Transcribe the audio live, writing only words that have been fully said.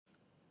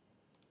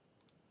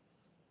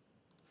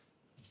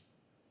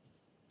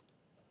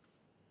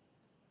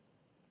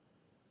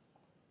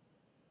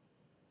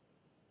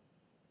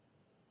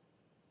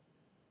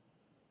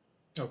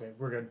Okay,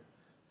 we're good.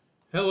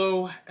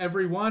 Hello,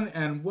 everyone,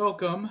 and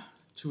welcome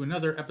to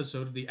another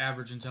episode of the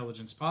Average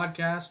Intelligence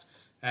Podcast.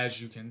 As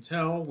you can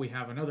tell, we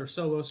have another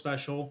solo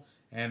special,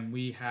 and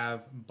we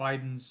have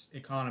Biden's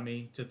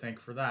economy to thank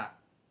for that.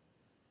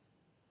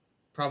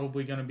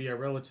 Probably going to be a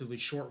relatively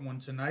short one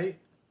tonight.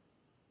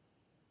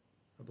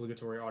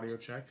 Obligatory audio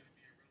check.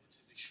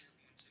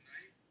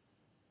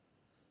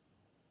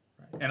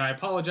 And I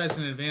apologize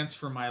in advance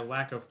for my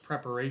lack of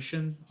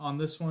preparation on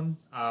this one.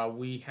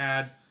 We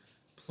had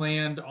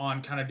planned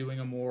on kind of doing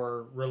a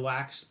more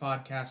relaxed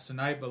podcast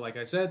tonight, but like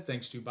I said,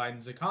 thanks to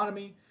Biden's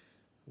economy,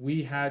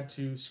 we had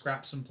to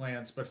scrap some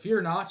plans. But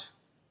fear not,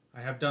 I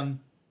have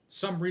done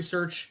some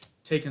research,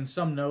 taken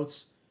some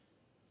notes,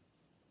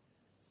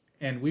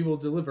 and we will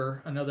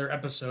deliver another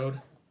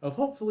episode of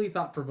hopefully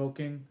thought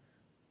provoking,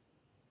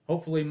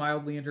 hopefully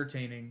mildly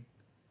entertaining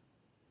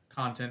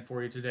content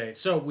for you today.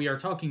 So we are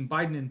talking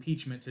Biden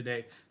impeachment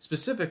today,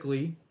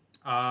 specifically,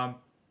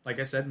 like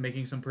I said,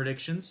 making some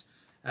predictions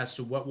as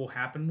to what will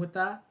happen with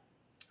that.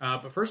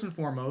 But first and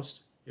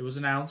foremost, it was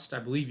announced, I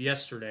believe,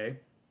 yesterday,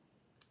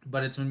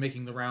 but it's been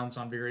making the rounds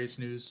on various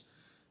news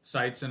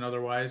sites and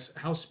otherwise.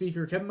 House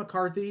Speaker Kevin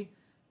McCarthy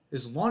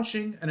is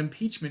launching an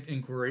impeachment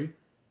inquiry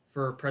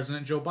for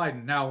President Joe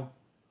Biden. Now,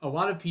 a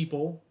lot of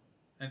people,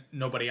 and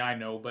nobody I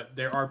know, but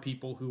there are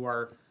people who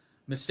are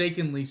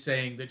mistakenly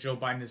saying that Joe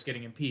Biden is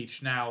getting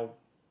impeached. Now,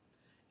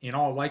 in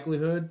all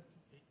likelihood,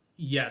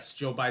 yes,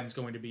 Joe Biden's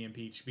going to be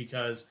impeached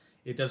because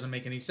it doesn't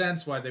make any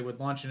sense why they would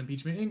launch an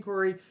impeachment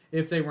inquiry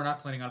if they were not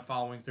planning on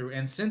following through.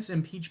 And since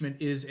impeachment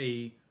is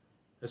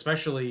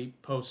especially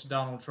post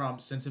Donald Trump,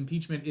 since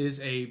impeachment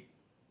is a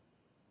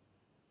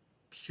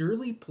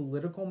purely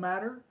political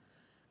matter,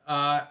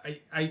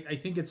 I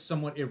think it's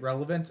somewhat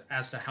irrelevant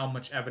as to how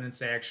much evidence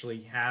they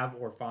actually have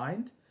or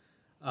find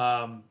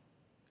um,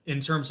 in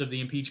terms of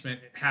the impeachment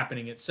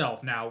happening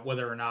itself. Now,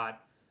 whether or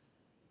not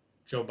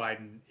Joe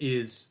Biden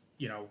is,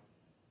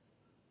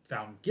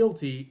 found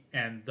guilty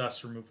and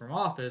thus removed from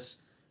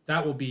office,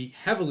 that will be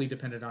heavily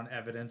dependent on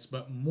evidence,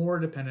 but more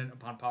dependent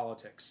upon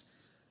politics.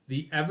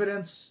 The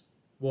evidence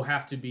will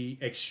have to be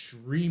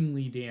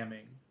extremely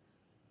damning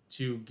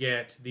to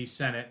get the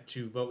Senate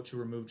to vote to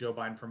remove Joe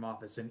Biden from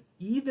office. And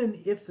even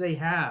if they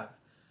have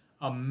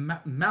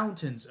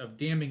mountains of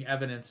damning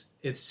evidence,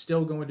 it's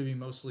still going to be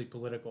mostly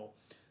political.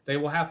 They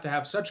will have to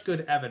have such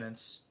good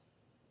evidence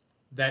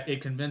that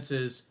it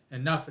convinces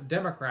enough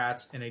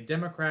Democrats in a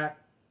Democrat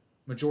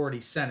majority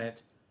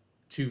Senate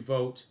to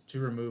vote to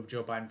remove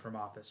Joe Biden from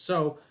office.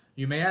 So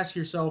you may ask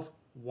yourself,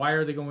 why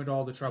are they going to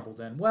all the trouble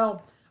then?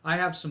 Well, I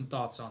have some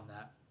thoughts on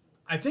that.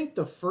 I think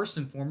the first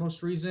and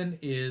foremost reason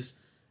is,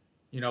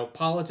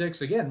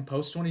 politics, again,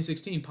 post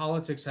 2016,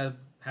 politics have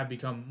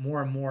become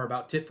more and more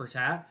about tit for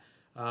tat.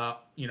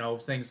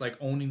 Things like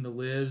owning the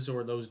libs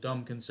or those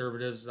dumb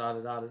conservatives, da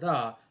da da da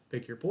da,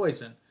 pick your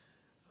poison.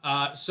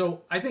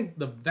 So I think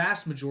the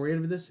vast majority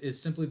of this is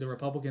simply the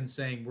Republicans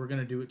saying, we're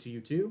going to do it to you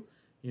too.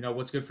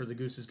 What's good for the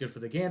goose is good for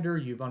the gander.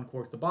 You've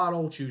uncorked the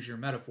bottle. Choose your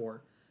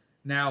metaphor.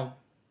 Now,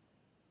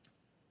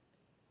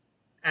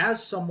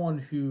 as someone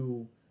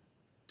who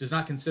does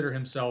not consider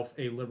himself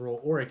a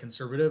liberal or a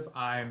conservative,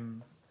 I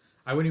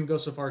wouldn't even go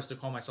so far as to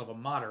call myself a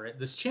moderate.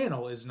 This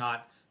channel is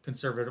not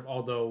conservative,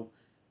 although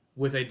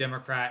with a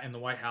Democrat in the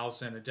White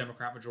House and a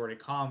Democrat majority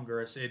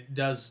Congress, it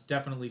does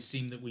definitely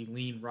seem that we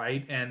lean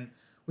right. And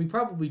we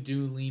probably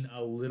do lean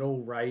a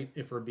little right,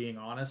 if we're being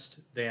honest,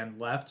 than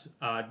left.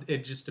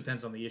 It just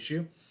depends on the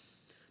issue.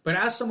 But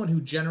as someone who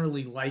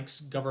generally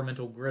likes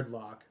governmental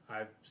gridlock,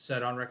 I've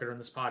said on record on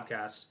this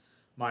podcast,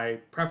 my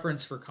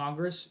preference for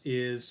Congress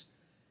is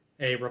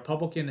a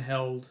Republican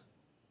held,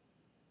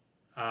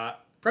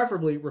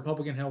 preferably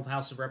Republican held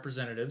House of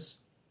Representatives,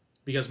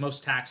 because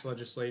most tax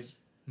legislature,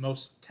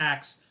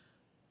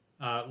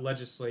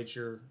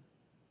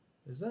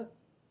 is that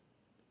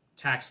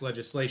tax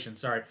legislation,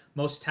 sorry,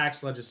 most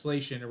tax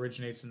legislation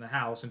originates in the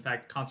House. In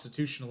fact,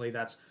 constitutionally,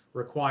 that's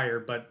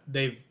required, but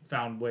they've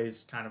found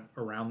ways kind of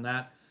around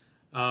that.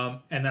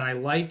 And then I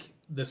like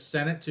the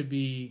Senate to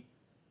be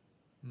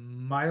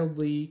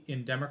mildly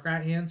in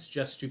Democrat hands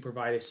just to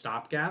provide a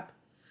stopgap,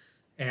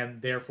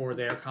 and therefore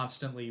they are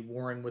constantly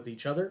warring with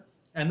each other.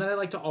 And then I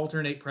like to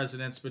alternate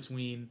presidents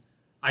between,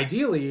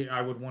 ideally,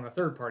 I would want a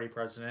third party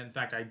president. In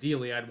fact,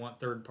 ideally, I'd want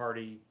third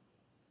party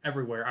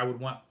everywhere. I would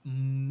want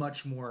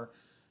much more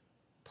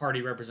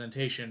party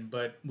representation,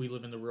 but we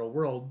live in the real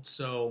world,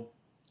 so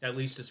at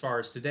least as far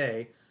as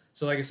today.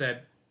 So, like I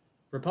said,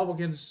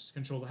 Republicans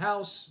control the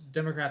House,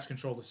 Democrats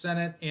control the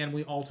Senate, and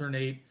we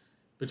alternate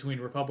between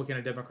Republican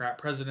and Democrat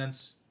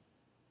presidents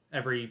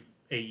every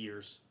 8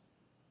 years.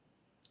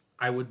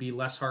 I would be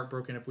less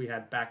heartbroken if we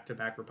had back to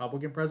back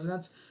Republican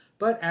presidents,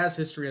 but as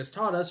history has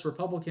taught us,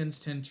 Republicans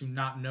tend to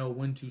not know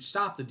when to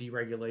stop the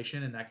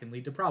deregulation, and that can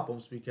lead to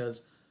problems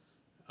because,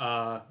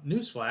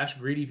 newsflash,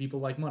 greedy people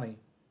like money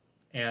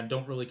and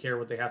don't really care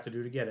what they have to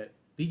do to get it.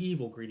 The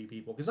evil greedy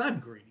people, because I'm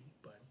greedy,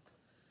 but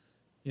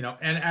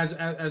and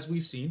as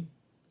we've seen,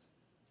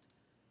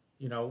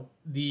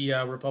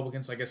 the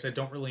Republicans, like I said,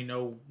 don't really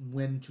know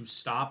when to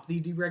stop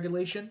the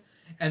deregulation.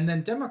 And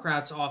then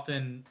Democrats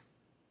often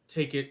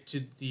take it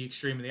to the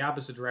extreme in the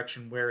opposite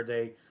direction where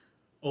they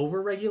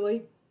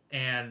overregulate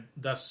and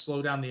thus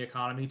slow down the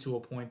economy to a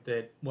point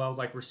that, well,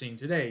 like we're seeing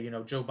today,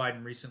 Joe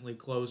Biden recently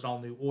closed all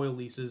new oil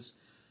leases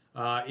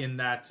in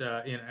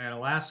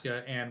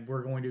Alaska, and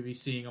we're going to be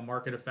seeing a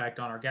market effect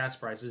on our gas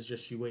prices.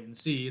 Just you wait and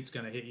see; it's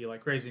going to hit you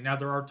like crazy. Now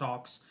there are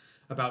talks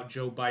about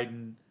Joe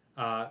Biden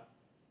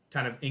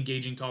kind of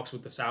engaging talks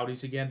with the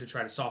Saudis again to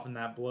try to soften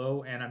that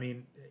blow. And I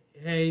mean,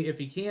 hey, if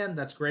he can,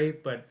 that's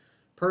great. But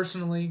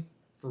personally,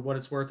 for what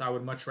it's worth, I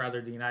would much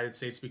rather the United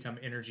States become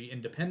energy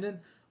independent,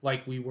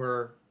 like we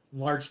were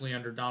largely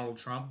under Donald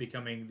Trump,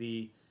 becoming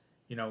the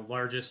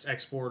largest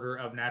exporter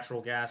of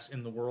natural gas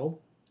in the world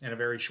in a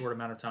very short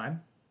amount of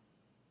time.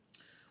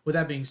 With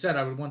that being said,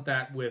 I would want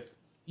that with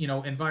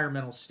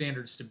environmental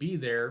standards to be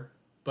there,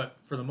 but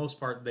for the most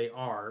part, they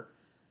are.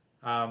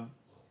 Um,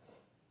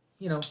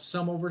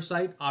 some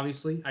oversight.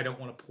 Obviously, I don't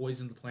want to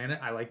poison the planet.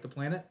 I like the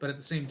planet, but at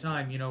the same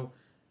time,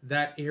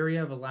 that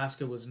area of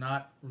Alaska was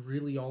not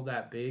really all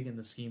that big in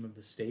the scheme of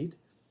the state.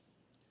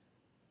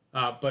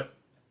 But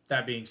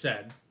that being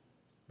said,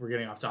 we're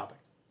getting off topic.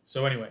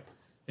 So anyway,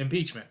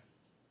 impeachment.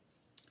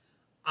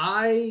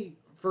 Let's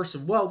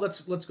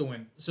go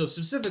in. So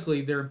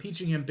specifically, they're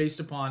impeaching him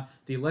based upon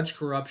the alleged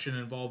corruption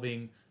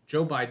involving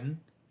Joe Biden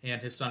and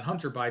his son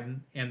Hunter Biden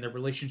and the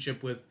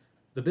relationship with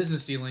the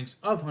business dealings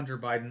of Hunter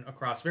Biden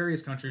across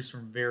various countries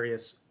from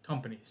various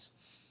companies.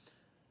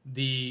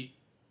 The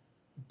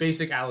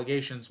basic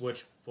allegations,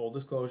 which, full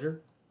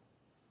disclosure,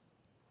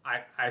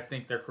 I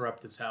think they're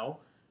corrupt as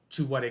hell.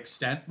 To what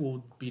extent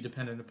will be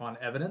dependent upon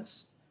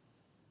evidence.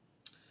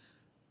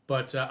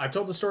 But I've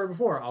told the story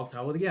before. I'll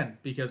tell it again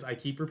because I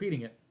keep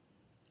repeating it.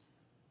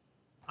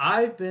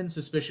 I've been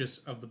suspicious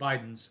of the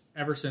Bidens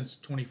ever since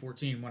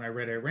 2014 when I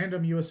read a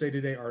random USA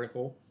Today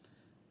article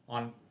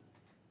on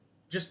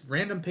just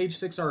random page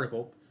 6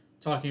 article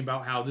talking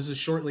about how this is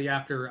shortly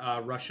after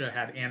Russia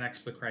had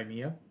annexed the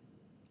Crimea,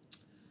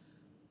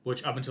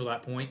 which up until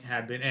that point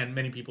had been, and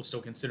many people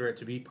still consider it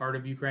to be part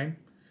of Ukraine,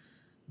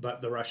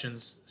 but the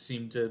Russians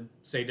seem to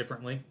say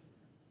differently.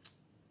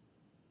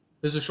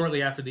 This is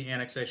shortly after the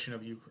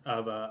annexation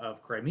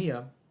of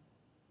Crimea.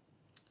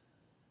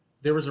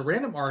 There was a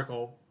random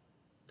article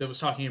that was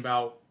talking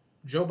about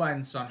Joe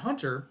Biden's son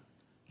Hunter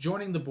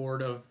joining the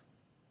board of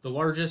the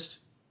largest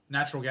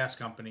natural gas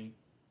company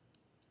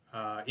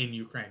in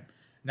Ukraine.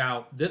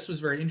 Now, this was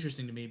very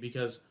interesting to me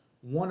because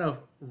one of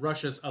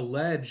Russia's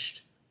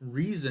alleged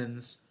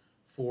reasons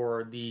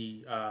for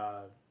the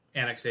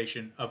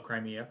annexation of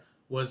Crimea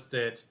was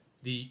that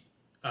the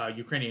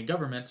Ukrainian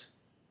government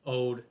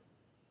owed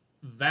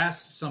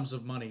vast sums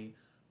of money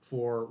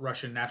for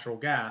Russian natural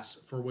gas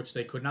for which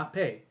they could not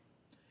pay.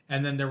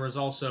 And then there was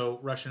also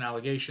Russian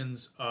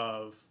allegations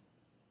of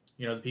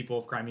the people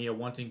of Crimea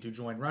wanting to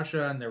join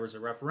Russia, and there was a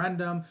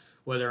referendum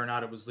whether or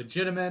not it was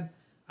legitimate.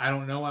 I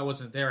don't know. I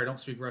wasn't there. I don't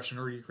speak Russian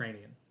or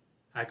Ukrainian.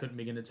 I couldn't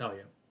begin to tell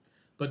you.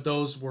 But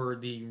those were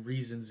the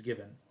reasons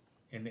given,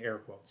 in air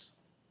quotes.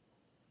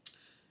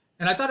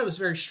 And I thought it was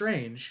very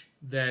strange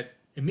that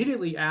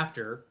immediately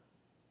after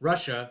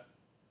Russia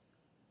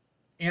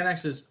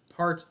annexes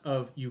part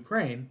of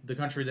Ukraine, the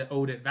country that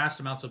owed it vast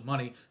amounts of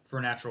money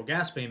for natural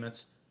gas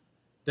payments,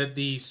 that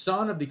the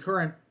son of the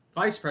current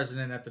vice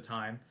president at the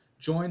time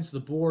joins the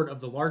board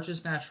of the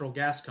largest natural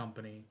gas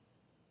company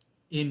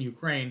in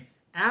Ukraine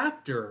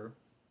after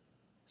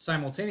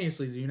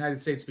simultaneously the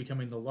United States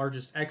becoming the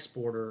largest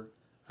exporter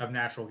of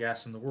natural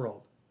gas in the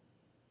world.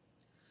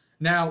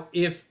 Now,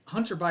 if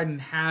Hunter Biden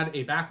had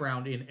a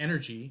background in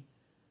energy,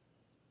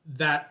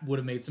 that would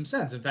have made some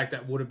sense. In fact,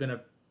 that would have been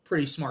a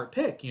pretty smart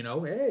pick. Hey,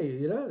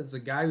 it's a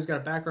guy who's got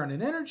a background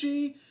in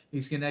energy.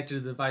 He's connected to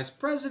the vice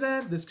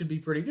president. This could be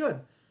pretty good.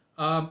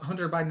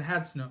 Hunter Biden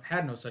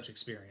had no such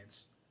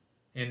experience.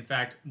 In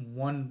fact,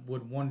 one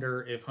would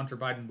wonder if Hunter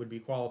Biden would be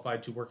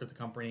qualified to work at the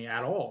company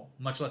at all,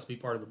 much less be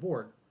part of the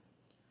board.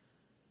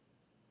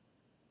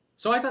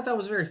 So I thought that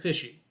was very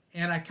fishy.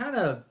 And I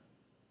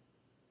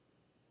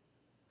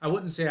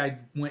wouldn't say I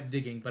went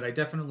digging, but I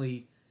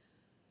definitely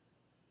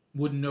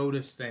would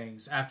notice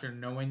things after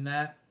knowing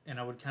that. And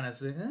I would kind of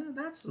say,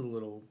 that's a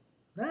little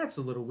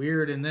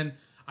weird. And then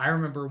I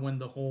remember when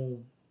the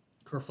whole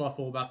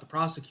kerfuffle about the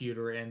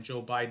prosecutor and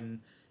Joe Biden,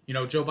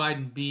 Joe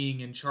Biden being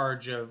in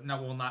charge of,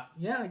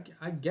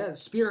 I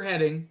guess,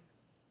 spearheading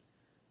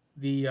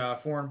the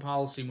foreign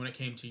policy when it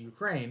came to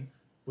Ukraine,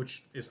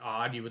 which is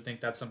odd. You would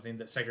think that's something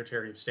that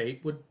Secretary of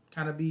State would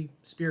kind of be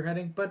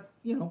spearheading, but,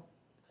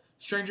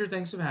 stranger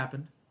things have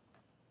happened.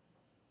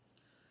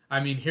 I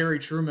mean, Harry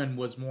Truman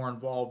was more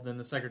involved than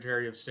the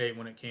Secretary of State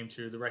when it came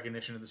to the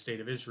recognition of the State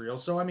of Israel.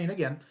 So, I mean,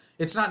 again,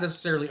 it's not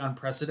necessarily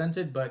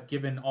unprecedented, but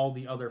given all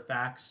the other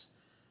facts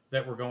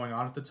that were going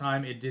on at the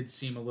time, it did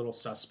seem a little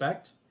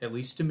suspect, at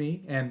least to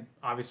me, and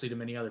obviously to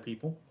many other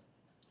people.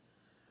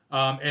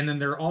 And then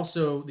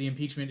the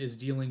impeachment is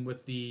dealing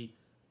with the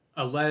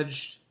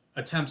alleged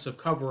attempts of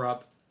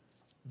cover-up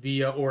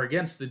via or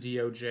against the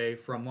DOJ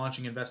from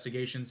launching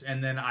investigations,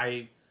 and then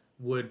I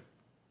would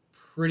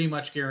pretty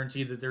much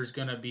guarantee that there's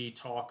going to be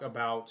talk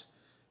about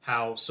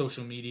how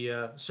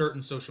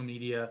certain social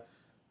media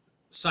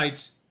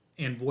sites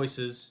and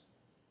voices,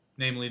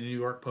 namely the New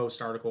York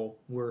Post article,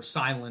 were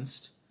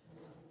silenced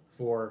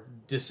for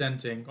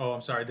dissenting. Oh,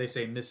 I'm sorry, they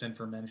say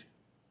misinformation.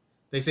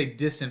 They say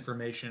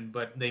disinformation,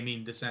 but they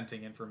mean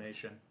dissenting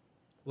information.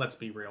 Let's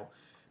be real,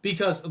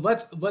 because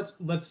let's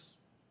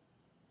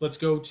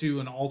go to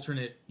an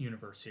alternate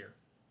universe here.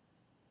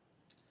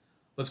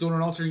 Let's go to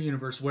an alternate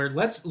universe where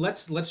let's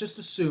just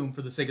assume,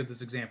 for the sake of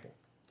this example,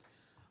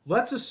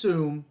 let's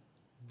assume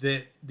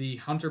that the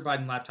Hunter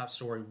Biden laptop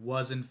story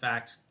was in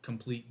fact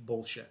complete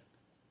bullshit.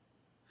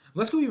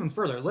 Let's go even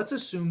further. Let's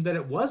assume that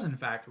it was in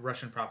fact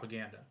Russian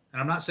propaganda.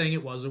 And I'm not saying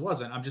it was or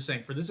wasn't. I'm just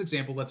saying for this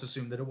example, let's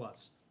assume that it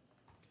was.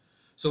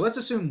 So let's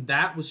assume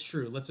that was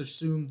true. Let's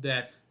assume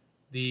that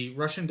the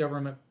Russian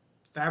government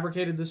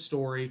fabricated this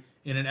story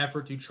in an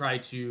effort to try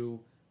to,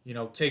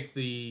 take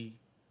the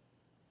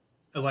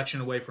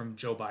election away from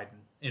Joe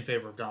Biden in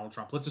favor of Donald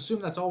Trump. Let's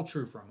assume that's all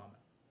true for a moment.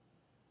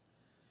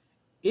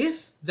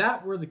 If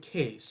that were the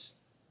case,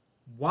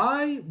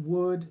 why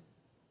would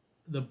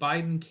the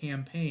Biden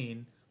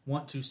campaign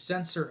want to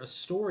censor a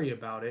story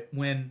about it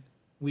when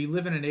we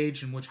live in an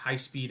age in which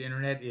high-speed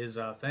internet is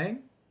a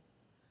thing?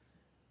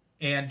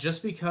 And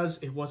just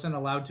because it wasn't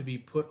allowed to be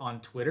put on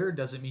Twitter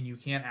doesn't mean you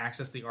can't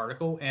access the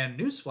article. And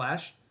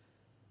newsflash,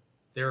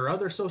 there are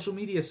other social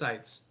media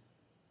sites,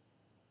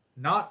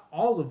 not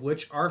all of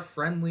which are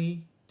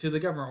friendly to the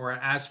government or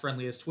as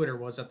friendly as Twitter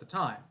was at the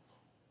time.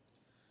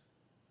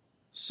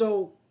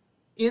 So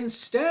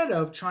instead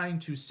of trying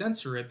to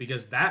censor it,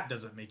 because that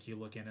doesn't make you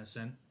look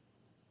innocent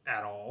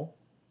at all,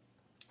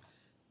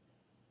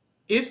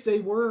 if they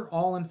were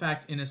all in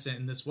fact innocent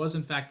and this was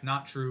in fact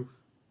not true,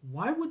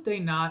 why would they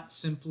not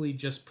simply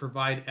just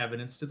provide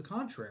evidence to the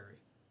contrary?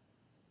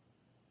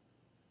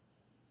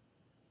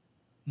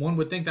 One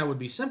would think that would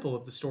be simple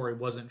if the story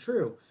wasn't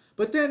true.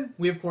 But then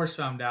we, of course,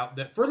 found out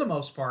that for the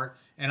most part,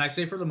 and I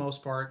say for the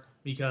most part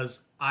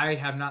because I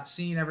have not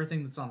seen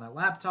everything that's on that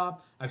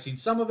laptop. I've seen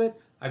some of it.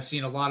 I've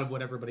seen a lot of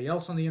what everybody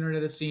else on the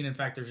internet has seen. In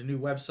fact, there's a new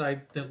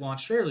website that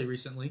launched fairly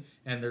recently,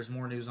 and there's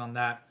more news on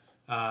that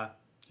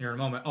here in a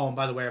moment. Oh, and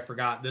by the way, I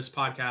forgot, this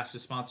podcast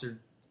is sponsored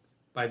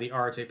by the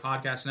Arte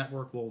Podcast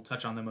Network. We'll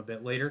touch on them a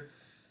bit later.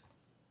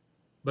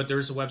 But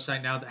there's a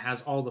website now that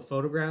has all the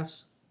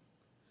photographs.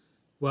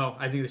 Well,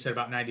 I think they said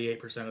about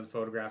 98% of the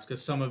photographs,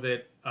 because some of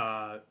it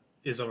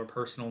is of a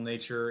personal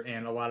nature,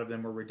 and a lot of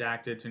them were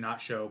redacted to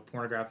not show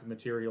pornographic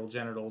material,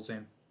 genitals,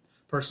 and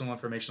personal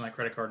information like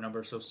credit card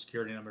numbers, social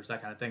security numbers,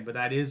 that kind of thing. But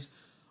that is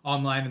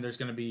online, and we're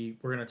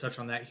going to touch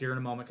on that here in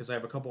a moment, because I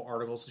have a couple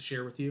articles to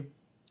share with you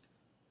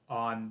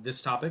on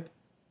this topic.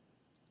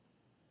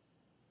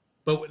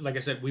 But like I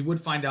said, we would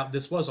find out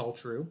this was all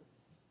true,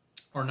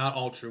 or not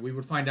all true. We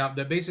would find out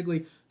that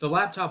basically the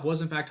laptop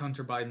was in fact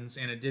Hunter Biden's,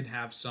 and it did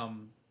have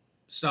some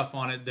stuff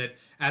on it that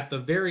at the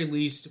very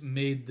least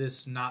made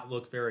this not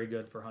look very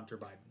good for Hunter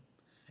Biden.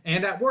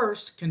 And at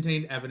worst,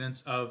 contained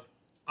evidence of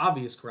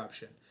obvious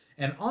corruption.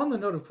 And on the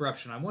note of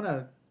corruption, I want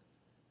to,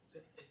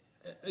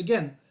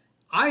 again,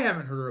 I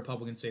haven't heard a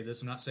Republican say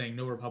this. I'm not saying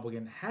a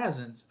Republican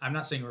hasn't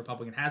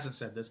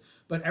said this,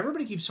 but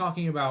everybody keeps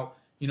talking about,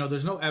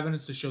 there's no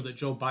evidence to show that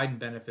Joe Biden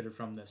benefited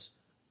from this.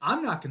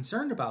 I'm not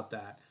concerned about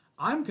that.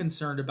 I'm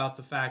concerned about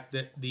the fact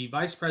that the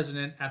vice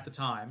president at the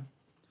time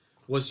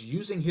was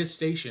using his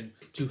station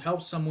to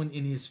help someone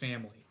in his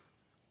family.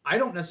 I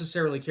don't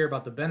necessarily care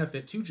about the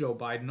benefit to Joe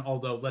Biden,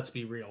 although let's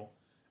be real.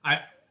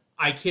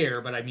 I care,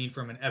 but I mean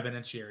from an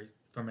evidence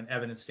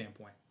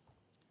standpoint.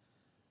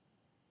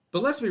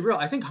 But let's be real,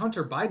 I think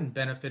Hunter Biden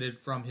benefited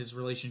from his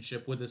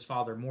relationship with his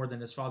father more than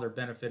his father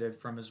benefited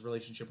from his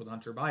relationship with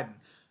Hunter Biden.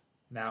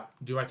 Now,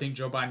 do I think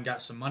Joe Biden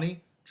got some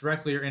money?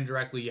 Directly or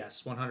indirectly,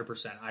 yes,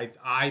 100%.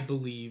 I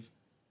believe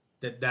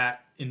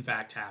that in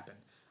fact happened.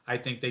 I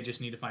think they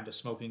just need to find a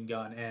smoking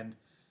gun, and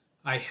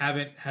I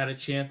haven't had a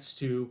chance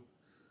to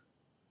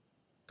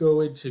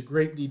go into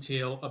great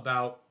detail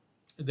about,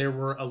 there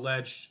were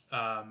alleged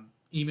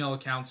email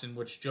accounts in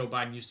which Joe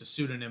Biden used a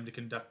pseudonym to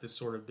conduct this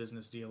sort of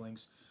business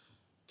dealings.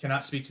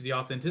 Cannot speak to the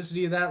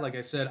authenticity of that. Like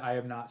I said, I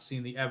have not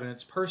seen the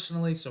evidence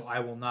personally, so I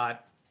will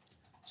not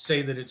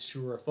say that it's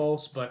true or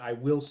false, but I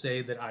will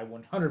say that I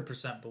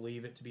 100%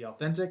 believe it to be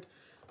authentic,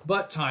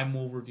 but time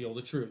will reveal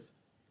the truth.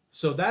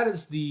 So that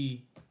is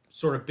the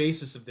sort of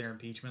basis of their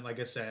impeachment. Like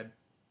I said,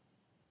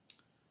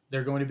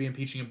 they're going to be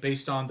impeaching him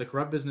based on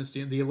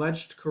the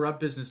alleged corrupt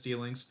business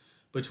dealings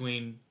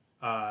between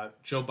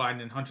Joe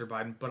Biden and Hunter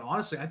Biden. But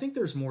honestly, I think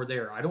there's more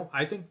there.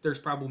 I think there's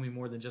probably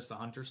more than just the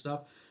Hunter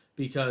stuff,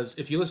 because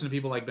if you listen to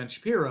people like Ben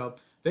Shapiro,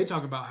 they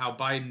talk about how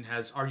Biden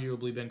has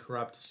arguably been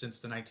corrupt since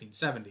the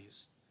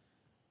 1970s.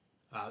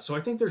 So I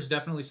think there's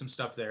definitely some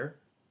stuff there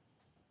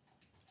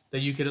that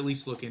you could at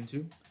least look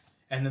into.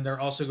 And then they're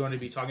also going to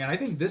be talking, and I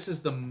think this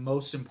is the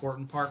most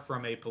important part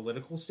from a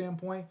political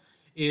standpoint,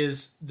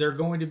 is they're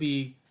going to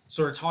be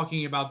sort of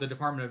talking about the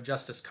Department of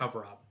Justice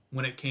cover-up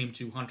when it came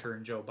to Hunter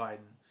and Joe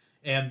Biden,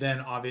 and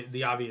then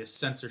the obvious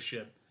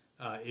censorship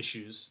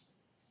issues.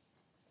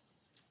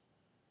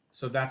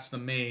 So that's the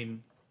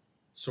main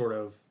sort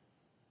of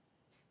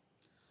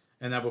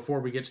And now before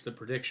we get to the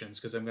predictions,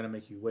 because I'm going to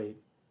make you wait,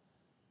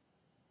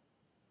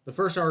 the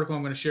first article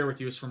I'm going to share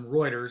with you is from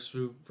Reuters,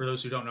 who, for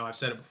those who don't know, I've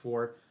said it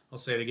before, I'll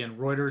say it again.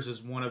 Reuters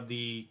is one of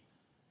the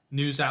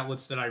news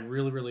outlets that I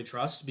really, really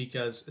trust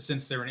because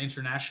since they're an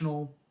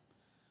international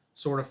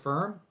sort of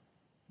firm,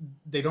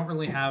 they don't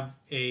really have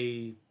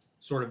a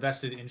sort of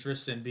vested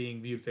interest in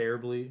being viewed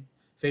favorably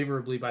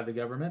by the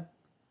government.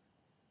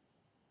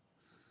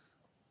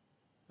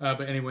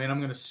 But anyway, and I'm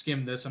going to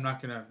skim this. I'm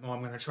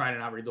going to try to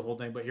not read the whole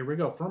thing, but here we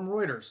go. From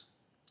Reuters,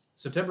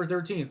 September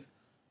 13th.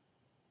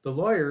 The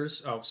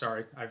lawyers, I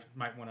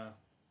might want to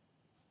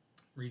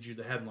read you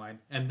the headline.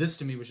 And this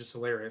to me was just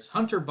hilarious.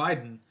 Hunter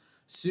Biden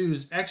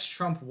sues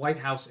ex-Trump White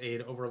House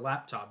aide over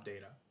laptop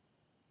data.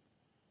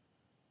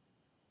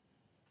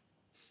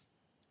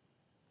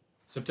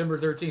 September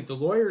 13th. The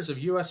lawyers of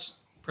U.S.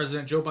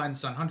 President Joe Biden's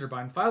son, Hunter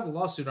Biden, filed a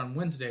lawsuit on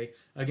Wednesday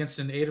against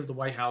an aide of the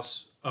White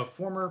House of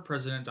former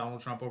President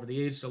Donald Trump over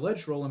the aide's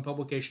alleged role in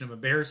publication of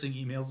embarrassing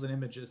emails and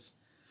images.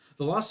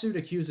 The lawsuit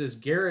accuses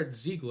Garrett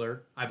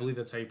Ziegler, I believe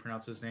that's how you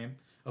pronounce his name,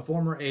 a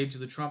former aide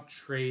to Trump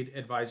trade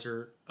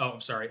advisor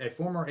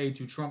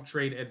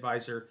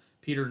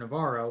Peter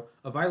Navarro,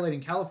 of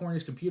violating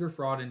California's computer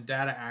fraud and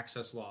data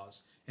access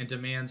laws, and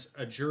demands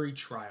a jury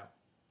trial.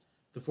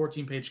 The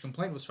 14-page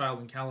complaint was filed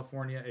in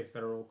California,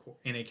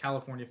 in a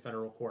California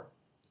federal court.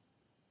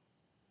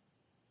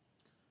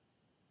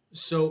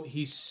 So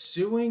he's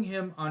suing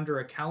him under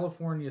a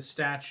California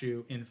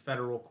statute in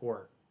federal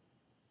court.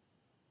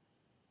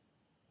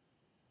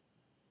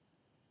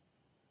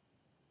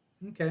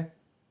 Okay.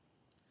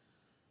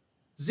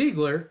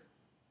 Ziegler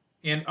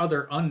and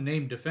other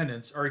unnamed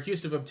defendants are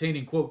accused of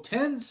obtaining, quote,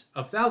 tens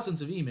of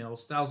thousands of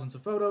emails, thousands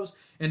of photos,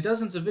 and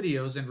dozens of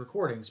videos and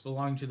recordings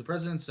belonging to the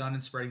president's son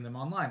and spreading them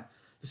online.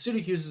 The suit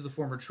accuses the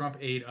former Trump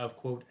aide of,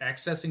 quote,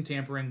 accessing,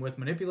 tampering with,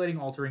 manipulating,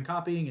 altering,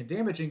 copying, and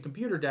damaging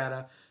computer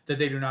data that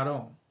they do not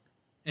own.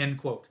 End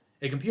quote.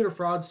 A computer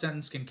fraud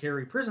sentence can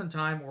carry prison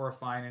time or a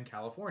fine in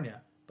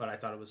California, but I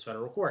thought it was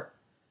federal court.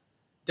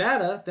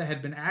 Data that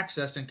had been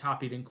accessed and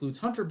copied includes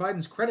Hunter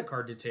Biden's credit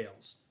card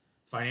details,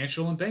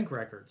 financial and bank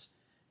records,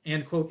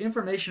 and, quote,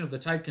 information of the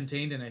type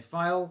contained in a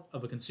file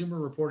of a consumer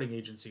reporting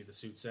agency, the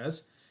suit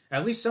says.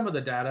 At least some of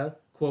the data,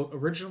 quote,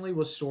 originally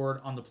was stored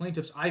on the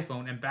plaintiff's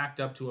iPhone and backed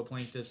up to a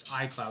plaintiff's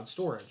iCloud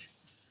storage,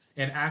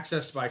 and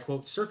accessed by,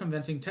 quote,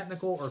 circumventing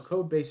technical or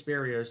code-based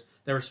barriers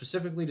that were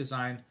specifically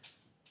designed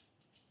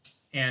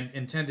and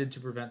intended to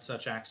prevent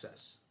such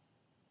access.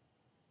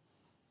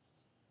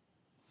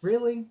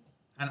 Really?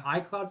 An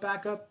iCloud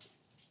backup?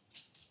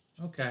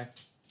 Okay.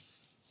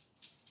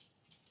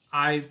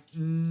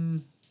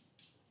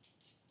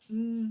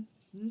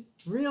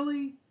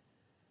 Really?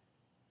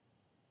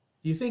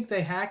 You think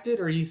they hacked it,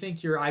 or you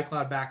think your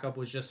iCloud backup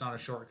was just on a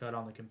shortcut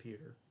on the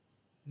computer?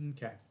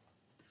 Okay.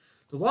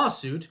 The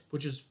lawsuit,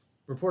 which is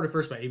reported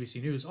first by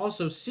ABC News,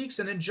 also seeks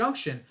an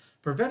injunction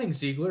preventing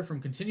Ziegler from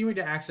continuing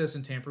to access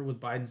and tamper with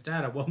Biden's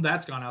data. Well,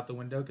 that's gone out the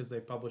window because they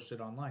published it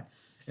online.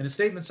 In a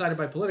statement cited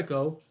by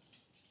Politico,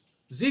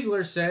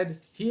 Ziegler said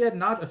he had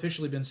not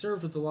officially been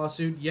served with the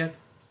lawsuit yet,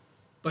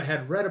 but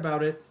had read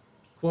about it.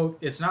 Quote,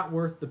 it's not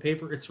worth the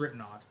paper it's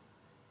written on,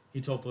 he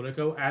told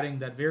Politico, adding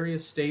that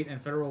various state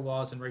and federal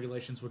laws and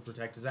regulations would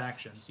protect his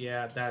actions.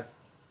 Yeah, that,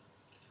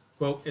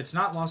 quote, it's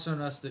not lost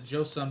on us that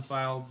Joe's son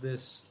filed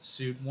this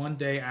suit one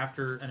day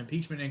after an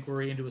impeachment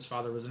inquiry into his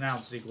father was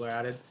announced, Ziegler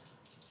added.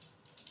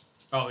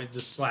 Oh, the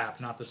SLAPP,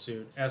 not the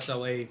suit.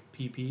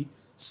 SLAPP.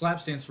 SLAPP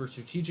stands for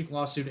Strategic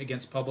Lawsuit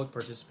Against Public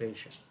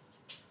Participation.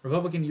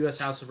 Republican U.S.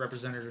 House of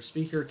Representatives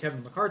Speaker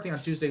Kevin McCarthy on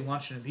Tuesday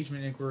launched an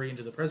impeachment inquiry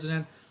into the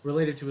president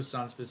related to his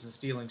son's business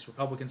dealings.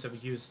 Republicans have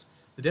accused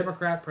the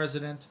Democratic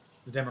president,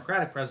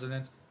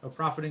 of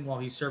profiting while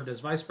he served as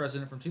vice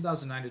president from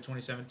 2009 to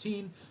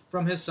 2017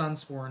 from his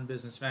son's foreign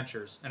business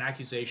ventures, an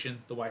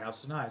accusation the White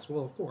House denies.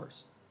 Well, of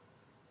course.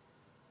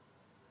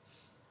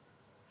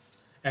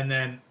 And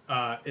then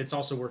it's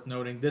also worth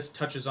noting, this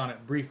touches on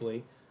it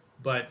briefly,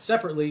 but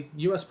separately,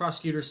 U.S.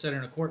 prosecutors said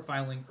in a court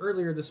filing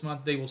earlier this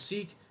month they will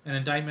seek an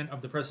indictment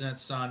of the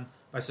president's son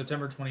by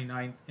September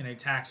 29th in a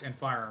tax and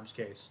firearms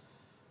case.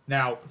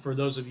 Now, for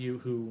those of you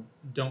who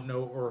don't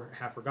know or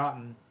have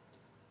forgotten,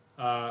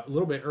 a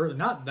little bit early,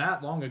 not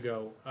that long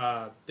ago,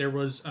 there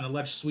was an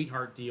alleged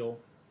sweetheart deal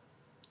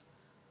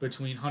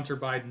between Hunter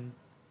Biden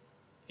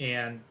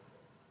and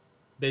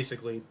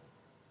basically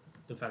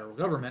the federal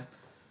government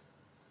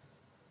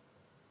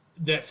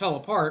that fell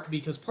apart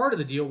because part of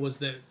the deal was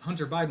that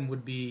Hunter Biden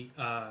would be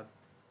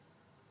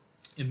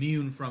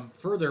immune from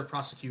further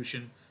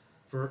prosecution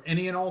for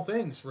any and all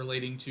things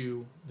relating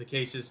to the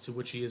cases to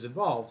which he is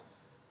involved,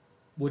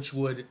 which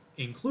would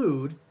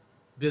include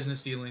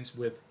business dealings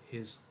with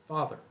his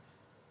father.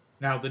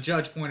 Now, the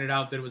judge pointed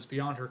out that it was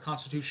beyond her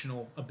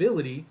constitutional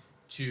ability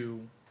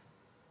to,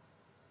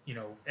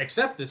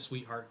 accept this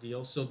sweetheart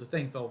deal, so the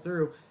thing fell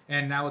through,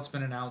 and now it's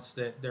been announced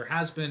that there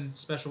has been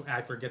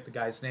I forget the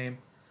guy's name,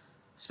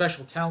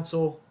 special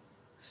counsel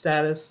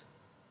status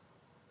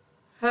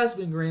has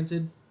been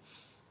granted,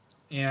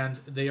 and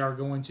they are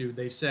going to,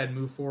 they've said,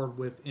 move forward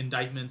with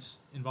indictments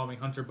involving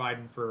Hunter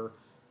Biden for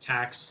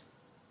tax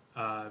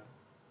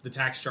the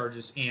tax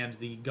charges and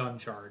the gun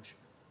charge.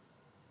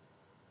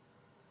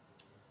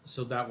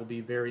 So that will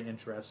be very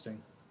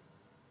interesting.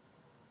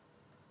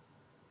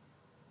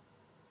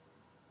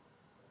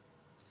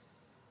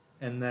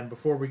 And then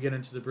before we get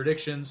into the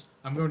predictions,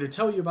 I'm going to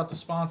tell you about the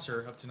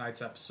sponsor of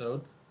tonight's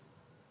episode.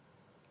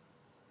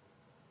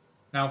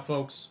 Now,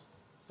 folks,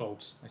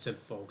 I said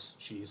folks,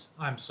 jeez,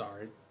 I'm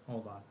sorry.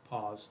 Hold on,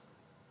 pause.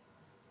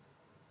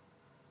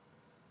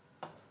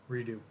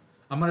 Redo.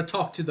 I'm going to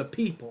talk to the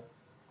people.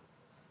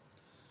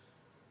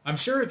 I'm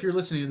sure if you're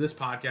listening to this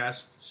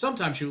podcast,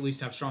 sometimes you at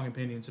least have strong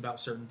opinions about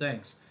certain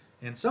things.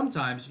 And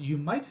sometimes you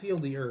might feel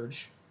the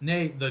urge,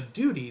 nay, the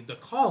duty, the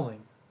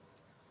calling,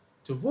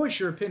 to voice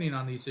your opinion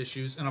on these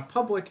issues in a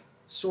public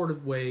sort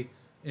of way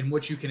in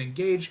which you can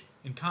engage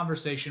in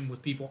conversation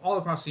with people all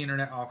across the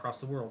internet, all across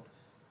the world.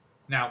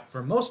 Now,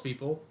 for most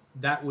people,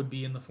 that would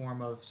be in the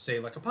form of, say,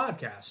 like a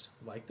podcast,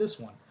 like this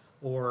one,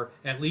 or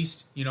at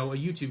least, a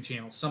YouTube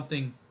channel,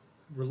 something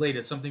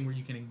related, something where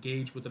you can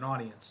engage with an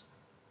audience.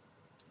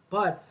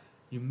 But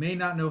you may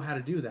not know how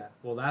to do that.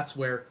 Well, that's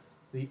where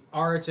the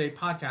Arete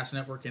Podcast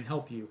Network can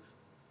help you.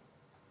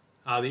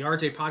 The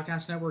Arete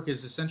Podcast Network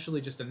is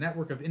essentially just a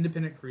network of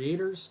independent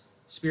creators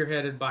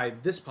spearheaded by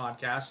this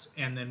podcast,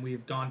 and then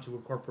we've gone to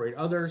incorporate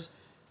others.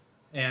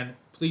 And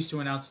pleased to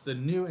announce the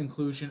new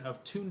inclusion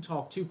of Toon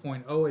Talk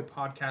 2.0, a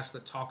podcast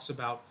that talks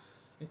about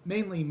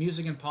mainly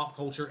music and pop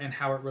culture and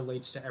how it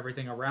relates to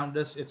everything around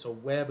us. It's a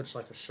web, it's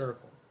like a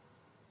circle.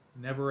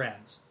 Never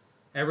ends.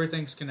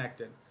 Everything's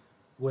connected.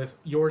 With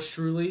yours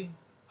truly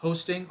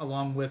hosting,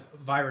 along with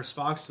Virus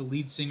Fox, the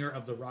lead singer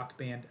of the rock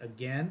band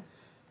Again,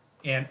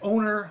 and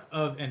owner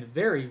of a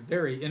very,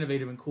 very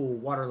innovative and cool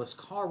waterless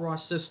car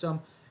wash system,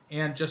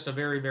 and just a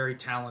very, very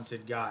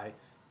talented guy.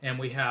 And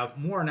we have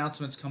more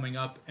announcements coming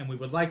up, and we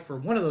would like for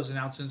one of those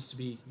announcements to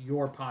be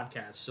your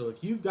podcast. So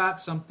if you've got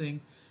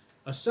something,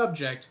 a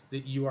subject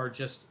that you are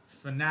just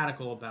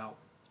fanatical about,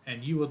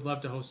 and you would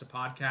love to host a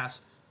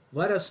podcast,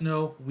 let us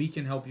know. We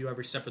can help you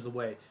every step of the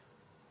way.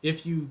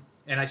 If you,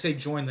 and I say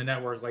join the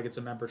network like it's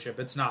a membership,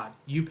 it's not.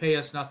 You pay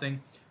us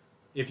nothing.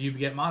 If you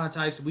get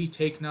monetized, we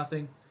take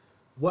nothing.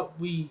 What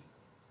we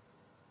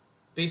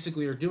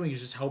basically are doing is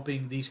just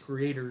helping these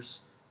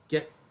creators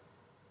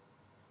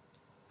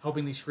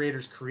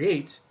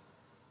create,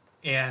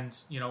 and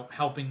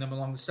helping them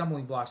along the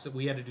stumbling blocks that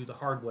we had to do the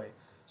hard way.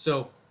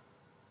 So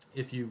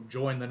if you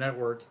join the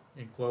network,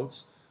 in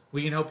quotes,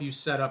 we can help you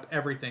set up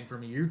everything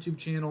from a YouTube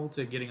channel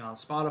to getting on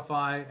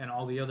Spotify and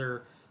all the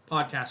other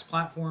podcast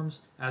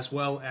platforms, as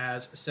well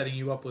as setting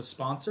you up with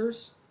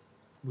sponsors.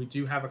 We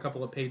do have a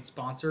couple of paid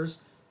sponsors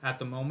at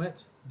the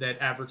moment that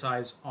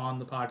advertise on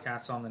the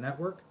podcasts on the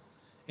network.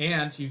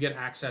 And you get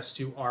access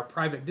to our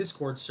private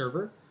Discord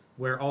server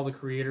where all the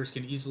creators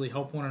can easily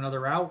help one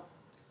another out,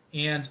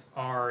 and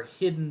our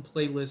hidden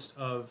playlist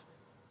of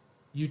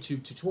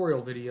YouTube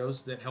tutorial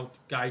videos that help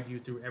guide you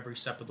through every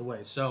step of the way.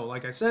 So,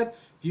 like I said,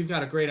 if you've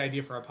got a great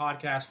idea for a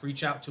podcast,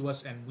 reach out to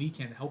us and we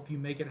can help you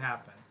make it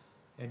happen.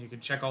 And you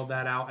can check all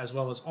that out, as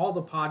well as all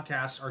the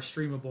podcasts are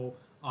streamable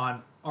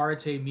on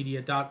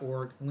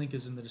aretemedia.org. Link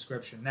is in the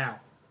description. Now,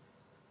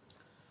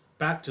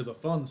 back to the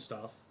fun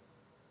stuff.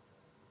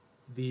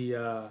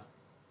 The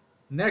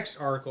next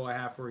article I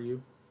have for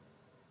you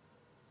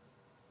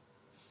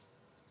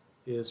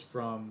is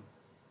from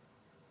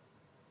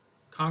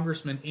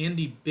Congressman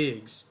Andy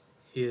Biggs,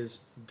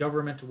 his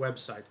government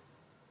website.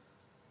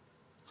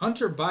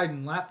 Hunter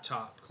Biden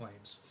laptop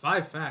claims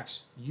 5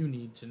 facts you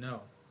need to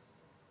know.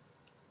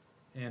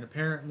 And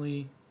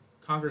apparently,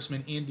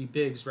 Congressman Andy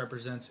Biggs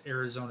represents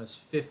Arizona's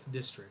 5th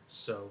district,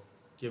 so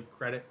give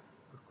credit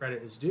where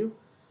credit is due.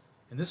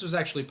 And this was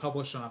actually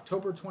published on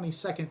October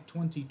 22nd,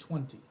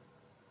 2020.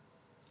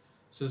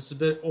 So this is a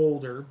bit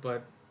older,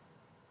 but...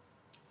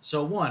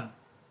 So 1.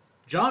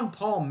 John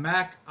Paul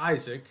Mac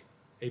Isaac,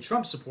 a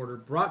Trump supporter,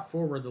 brought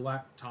forward the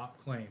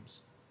laptop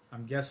claims.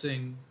 I'm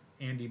guessing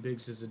Andy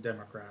Biggs is a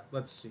Democrat.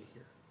 Let's see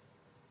here.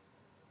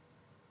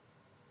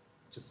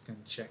 Just going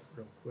to check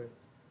real quick.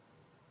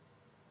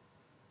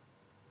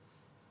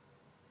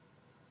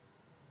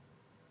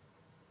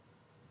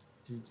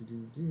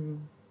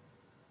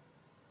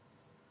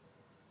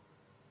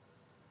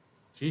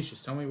 Geez,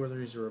 just tell me whether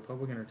he's a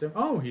Republican or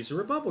Democrat. Oh, he's a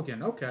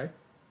Republican. Okay.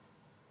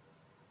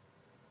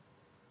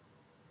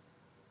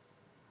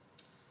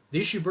 The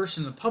issue burst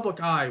in the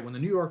public eye when the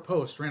New York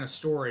Post ran a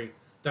story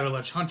that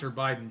alleged Hunter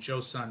Biden,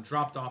 Joe's son,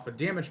 dropped off a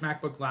damaged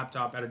MacBook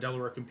laptop at a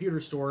Delaware computer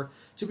store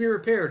to be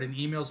repaired, and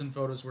emails and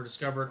photos were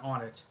discovered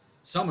on it,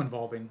 some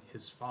involving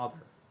his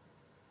father.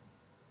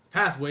 The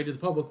pathway to the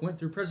public went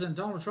through President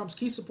Donald Trump's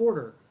key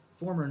supporter,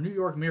 former New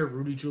York Mayor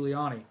Rudy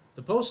Giuliani.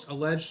 The Post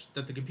alleged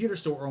that the computer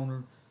store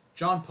owner,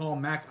 John Paul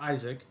Mac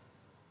Isaac,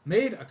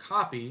 made a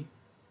copy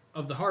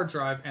of the hard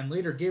drive and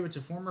later gave it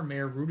to former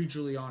Mayor Rudy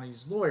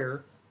Giuliani's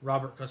lawyer,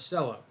 Robert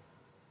Costello.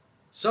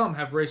 Some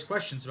have raised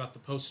questions about the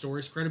Post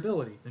story's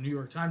credibility. The New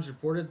York Times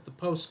reported the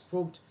Post,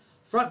 quote,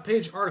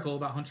 front-page article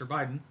about Hunter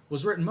Biden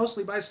was written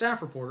mostly by a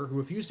staff reporter who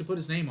refused to put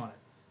his name on it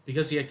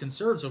because he had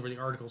concerns over the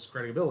article's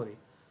credibility.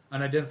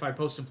 Unidentified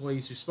Post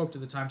employees who spoke to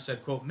the Times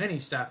said, quote, many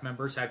staff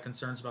members had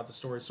concerns about the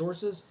story's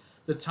sources,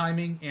 the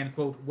timing, and,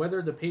 quote,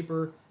 whether the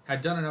paper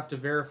had done enough to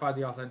verify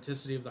the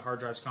authenticity of the hard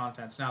drive's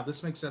contents. Now,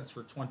 this makes sense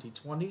for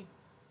 2020,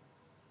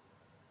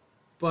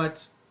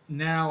 but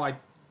now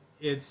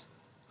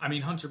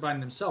Hunter Biden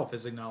himself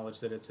has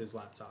acknowledged that it's his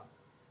laptop.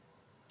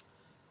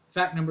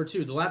 Fact number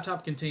 2, the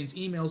laptop contains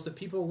emails that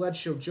people allege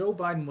show Joe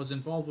Biden was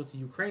involved with the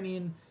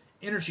Ukrainian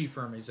energy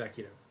firm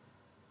executive.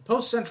 The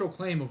Post's central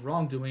claim of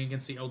wrongdoing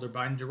against the elder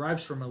Biden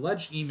derives from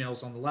alleged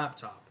emails on the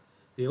laptop.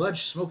 The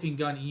alleged smoking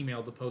gun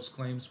email, the Post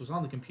claims, was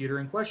on the computer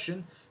in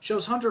question,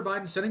 shows Hunter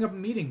Biden setting up a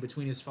meeting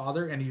between his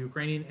father and a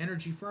Ukrainian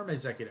energy firm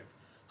executive.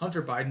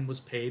 Hunter Biden was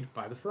paid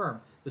by the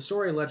firm. The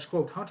story alleged,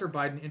 quote, Hunter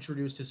Biden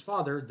introduced his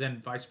father, then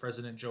Vice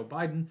President Joe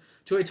Biden,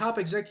 to a top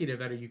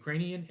executive at a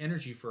Ukrainian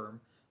energy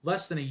firm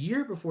less than a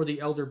year before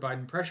the elder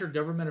Biden pressured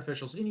government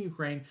officials in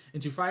Ukraine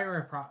into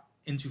firing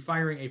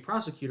a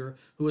prosecutor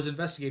who was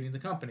investigating the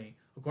company,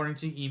 according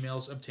to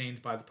emails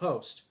obtained by the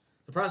Post.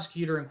 The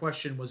prosecutor in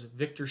question was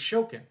Viktor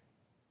Shokin,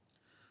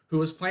 who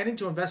was planning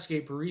to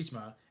investigate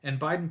Burisma, and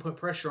Biden put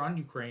pressure on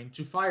Ukraine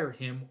to fire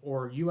him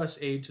or U.S.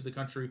 aid to the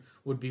country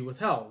would be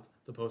withheld,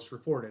 the Post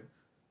reported.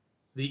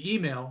 The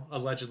email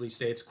allegedly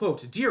states,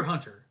 quote, Dear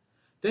Hunter,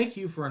 thank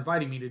you for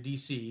inviting me to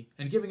D.C.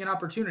 and giving an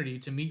opportunity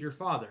to meet your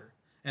father,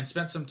 and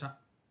spent some time,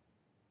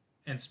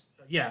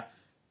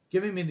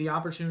 giving me the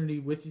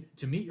opportunity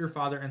to meet your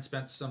father and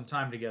spent some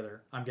time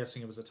together. I'm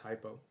guessing it was a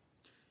typo.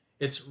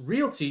 It's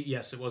realty,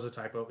 yes, it was a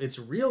typo. It's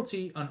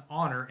realty, an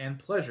honor and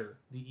pleasure.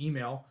 The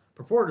email,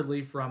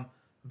 purportedly from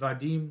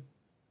Vadim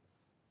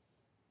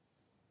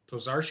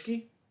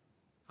Tozarsky,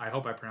 I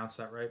hope I pronounced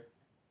that right,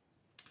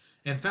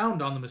 and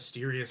found on the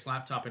mysterious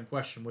laptop in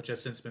question, which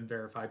has since been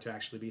verified to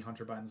actually be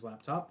Hunter Biden's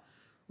laptop,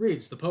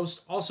 reads, the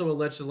Post also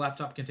alleged the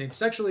laptop contained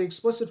sexually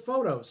explicit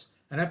photos.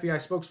 An FBI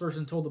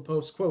spokesperson told the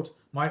Post, quote,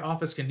 my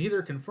office can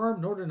neither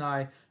confirm nor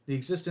deny the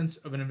existence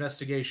of an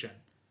investigation.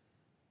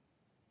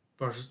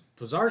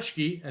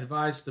 Tozarsky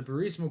advised the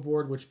Burisma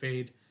board, which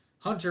paid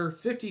Hunter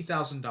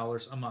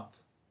 $50,000 a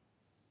month.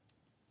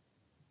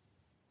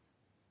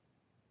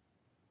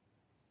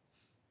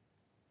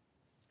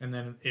 And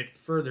then it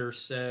further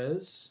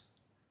says,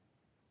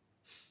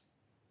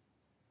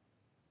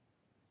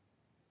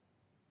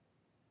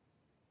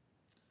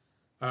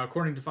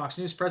 according to Fox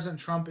News, President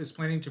Trump is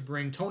planning to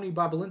bring Tony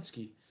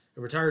Bobulinski,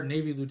 a retired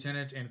Navy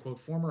lieutenant and, quote,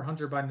 former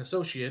Hunter Biden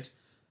associate,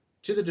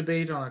 to the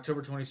debate on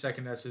October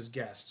 22nd as his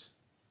guest.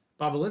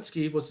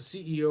 Bobulinski was the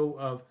CEO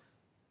of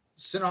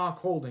Sinahawk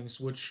Holdings,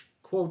 which,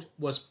 quote,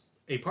 was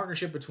a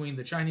partnership between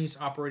the Chinese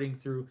operating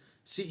through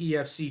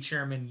CEFC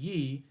chairman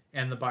Yi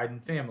and the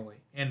Biden family,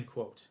 end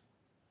quote.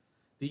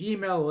 The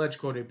email alleged,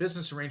 quote, a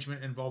business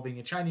arrangement involving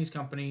a Chinese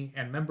company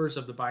and members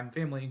of the Biden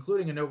family,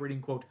 including a note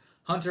reading, quote,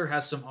 Hunter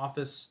has some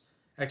office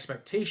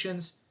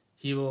expectations,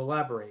 he will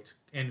elaborate,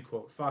 end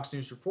quote. Fox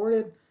News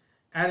reported,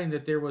 adding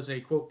that there was a,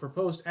 quote,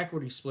 proposed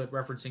equity split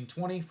referencing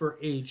 20 for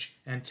H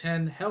and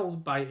 10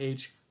 held by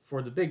H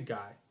for the big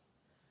guy.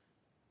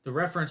 The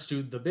reference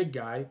to the big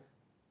guy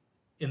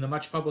in the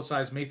much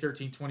publicized May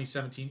 13,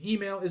 2017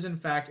 email is in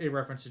fact a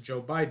reference to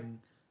Joe Biden,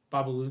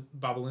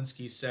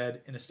 Bobulinski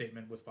said in a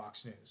statement with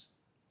Fox News.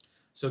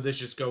 So this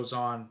just goes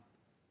on,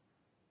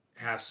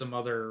 has some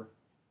other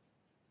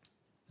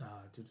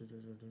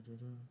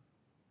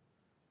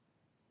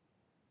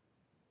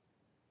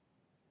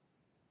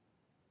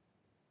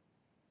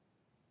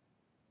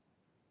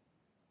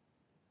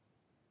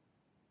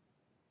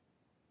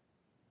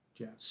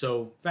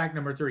so fact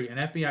number 3, an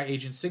FBI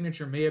agent's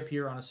signature may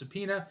appear on a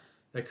subpoena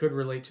that could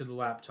relate to the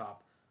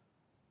laptop.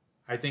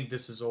 I think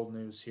this is old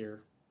news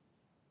here.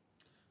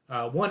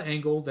 One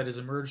angle that has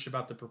emerged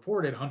about the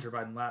purported Hunter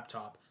Biden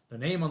laptop, the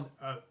name of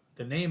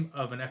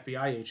an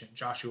FBI agent,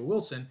 Joshua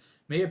Wilson,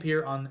 may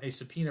appear on a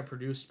subpoena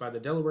produced by the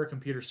Delaware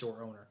computer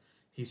store owner.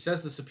 He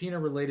says the subpoena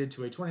related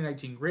to a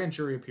 2019 grand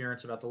jury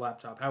appearance about the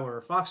laptop.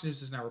 However, Fox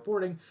News is now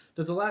reporting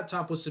that the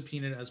laptop was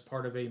subpoenaed as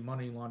part of a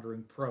money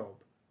laundering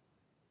probe.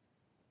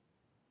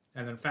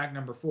 And then fact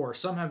number 4,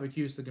 some have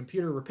accused the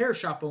computer repair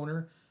shop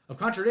owner of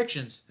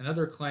contradictions, and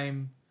others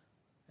claim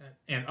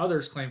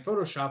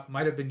Photoshop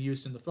might have been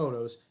used in the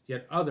photos,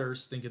 yet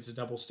others think it's a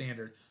double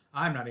standard.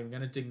 I'm not even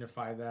going to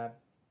dignify that.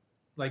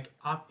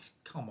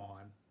 Come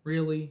on,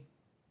 really?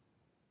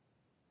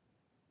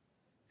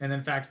 And then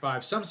fact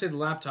 5, some say the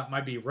laptop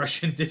might be a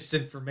Russian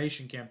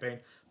disinformation campaign,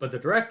 but the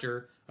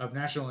director of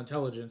national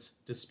intelligence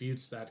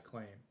disputes that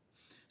claim.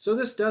 So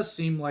this does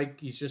seem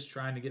like he's just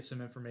trying to get some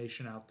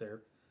information out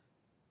there.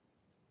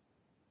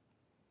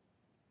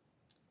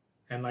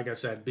 And like I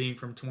said, being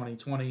from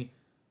 2020,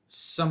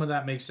 some of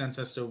that makes sense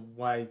as to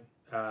why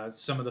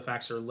some of the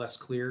facts are less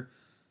clear.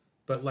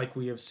 But like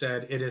we have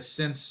said, it has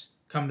since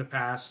come to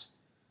pass,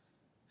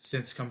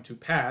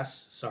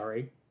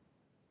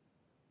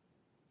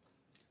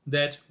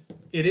 that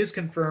it is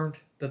confirmed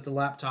that the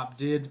laptop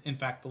did, in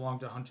fact, belong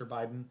to Hunter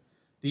Biden.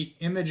 The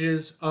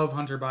images of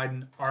Hunter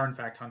Biden are, in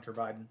fact, Hunter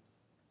Biden.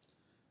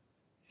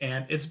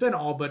 And it's been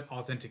all but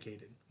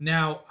authenticated.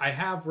 Now, I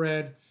have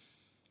read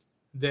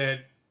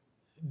that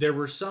There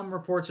were some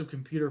reports of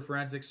computer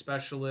forensics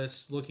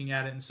specialists looking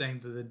at it and saying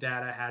that the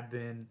data had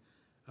been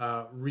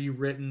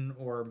rewritten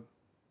or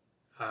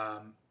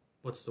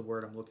what's the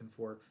word I'm looking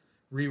for?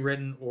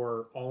 Rewritten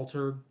or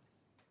altered.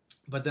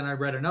 But then I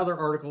read another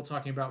article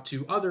talking about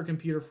two other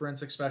computer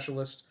forensic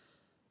specialists,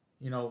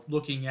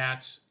 looking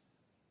at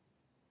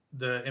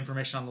the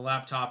information on the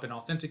laptop and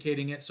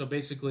authenticating it. So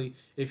basically,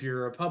 if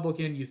you're a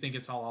Republican, you think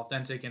it's all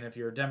authentic, and if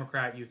you're a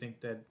Democrat, you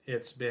think that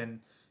it's been,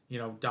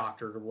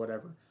 doctored or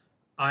whatever.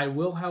 I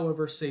will,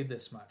 however, say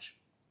this much.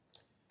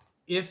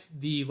 If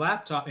the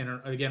laptop, and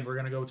again, we're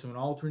going to go to an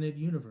alternate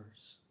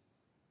universe.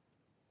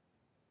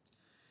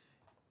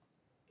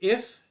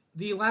 If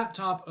the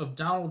laptop of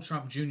Donald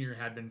Trump Jr.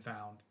 had been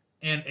found,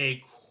 and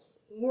a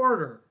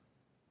quarter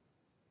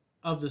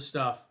of the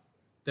stuff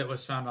that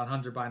was found on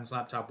Hunter Biden's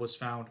laptop was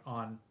found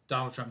on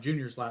Donald Trump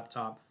Jr.'s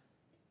laptop,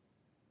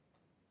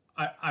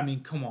 I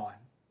mean, come on.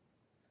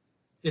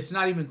 It's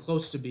not even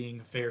close to being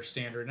a fair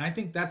standard. And I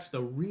think that's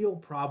the real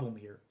problem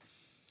here.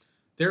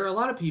 There are a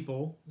lot of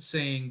people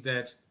saying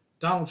that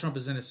Donald Trump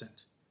is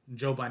innocent and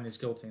Joe Biden is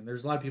guilty. And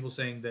there's a lot of people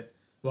saying that,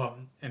 well,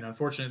 and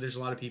unfortunately, there's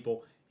a lot of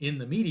people in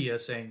the media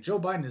saying Joe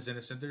Biden is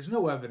innocent. There's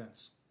no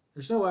evidence.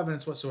 There's no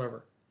evidence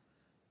whatsoever.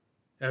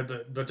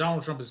 But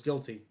Donald Trump is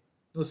guilty.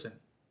 Listen,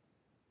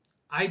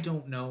 I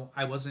don't know.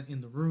 I wasn't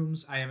in the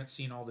rooms. I haven't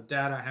seen all the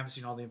data. I haven't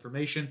seen all the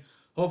information.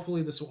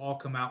 Hopefully this will all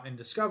come out in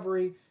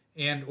discovery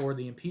and or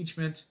the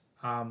impeachment.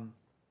 I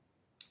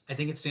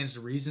think it stands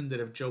to reason that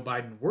if Joe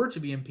Biden were to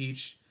be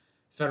impeached,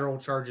 federal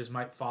charges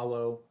might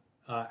follow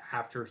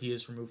after he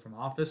is removed from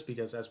office,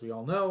 because as we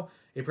all know,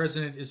 a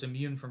president is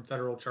immune from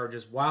federal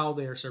charges while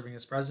they are serving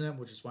as president,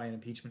 which is why an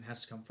impeachment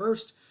has to come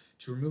first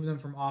to remove them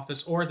from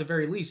office. Or at the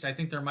very least, I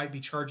think there might be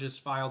charges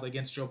filed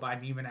against Joe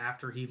Biden even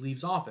after he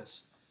leaves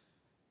office.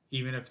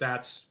 Even if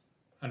that's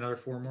another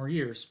 4 more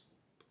years.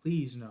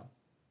 Please no.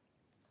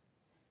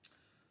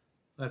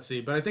 Let's see.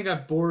 But I think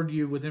I've bored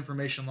you with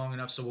information long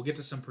enough, so we'll get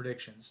to some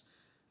predictions.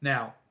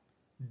 Now,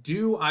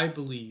 do I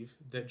believe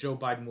that Joe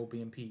Biden will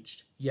be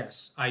impeached?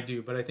 Yes, I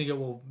do. But I think it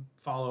will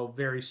follow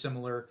very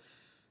similar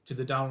to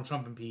the Donald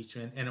Trump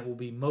impeachment, and it will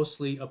be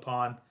mostly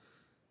upon...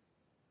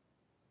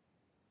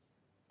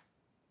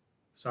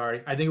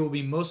 I think it will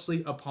be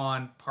mostly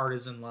upon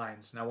partisan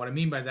lines. Now, what I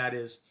mean by that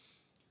is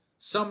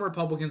some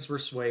Republicans were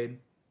swayed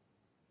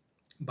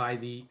by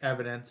the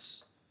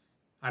evidence.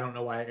 I don't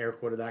know why I air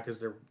quoted that, because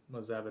there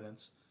was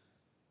evidence.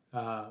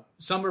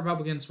 Some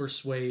Republicans were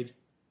swayed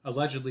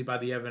allegedly by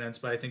the evidence,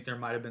 but I think there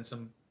might have been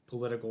some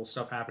political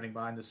stuff happening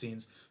behind the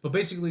scenes. But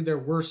basically, there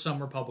were some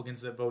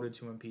Republicans that voted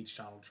to impeach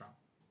Donald Trump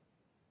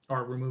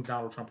or remove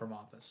Donald Trump from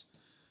office.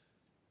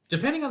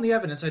 Depending on the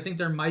evidence, I think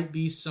there might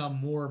be some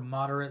more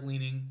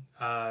moderate-leaning,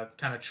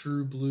 kind of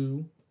true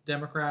blue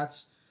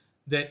Democrats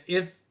that,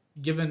 if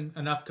given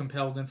enough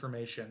compelled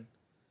information,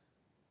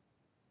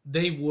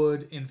 they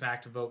would, in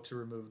fact, vote to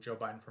remove Joe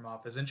Biden from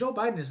office. And Joe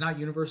Biden is not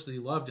universally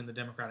loved in the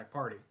Democratic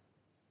Party.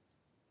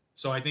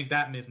 So I think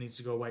that myth needs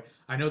to go away.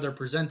 I know they're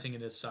presenting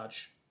it as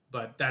such,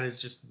 but that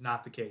is just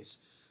not the case.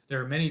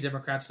 There are many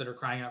Democrats that are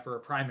crying out for a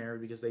primary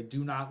because they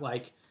do not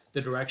like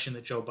the direction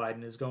that Joe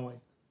Biden is going.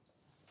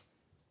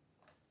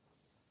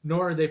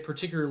 Nor are they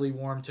particularly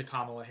warm to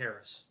Kamala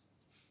Harris.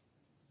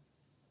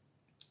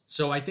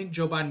 So I think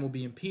Joe Biden will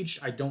be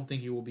impeached. I don't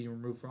think he will be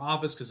removed from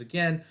office because,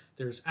 again,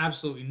 there's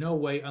absolutely no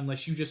way,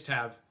 unless you just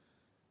have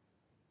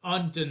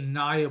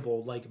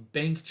undeniable,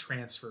 bank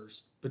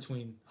transfers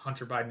between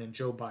Hunter Biden and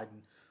Joe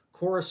Biden,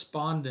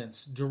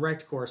 correspondence,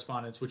 direct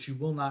correspondence, which you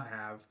will not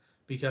have,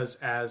 because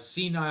as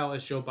senile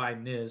as Joe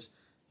Biden is,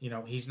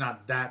 he's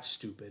not that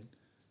stupid.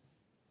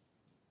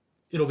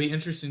 It'll be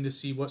interesting to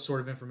see what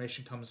sort of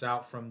information comes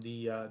out from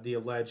the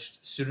alleged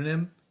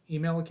pseudonym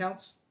email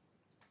accounts.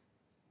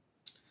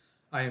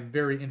 I am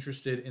very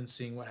interested in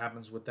seeing what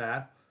happens with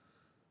that.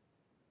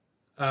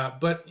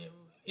 But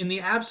in the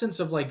absence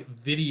of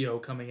video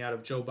coming out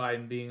of Joe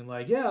Biden being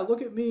like, yeah,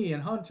 look at me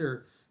and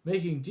Hunter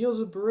making deals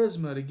with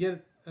Burisma to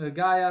get a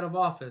guy out of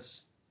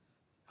office,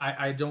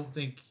 I don't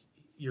think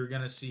you're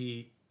going to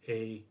see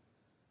a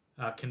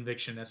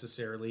conviction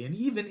necessarily. And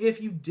even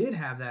if you did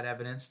have that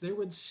evidence, there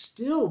would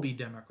still be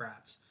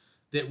Democrats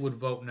that would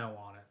vote no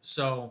on it.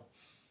 So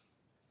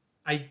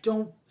I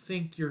don't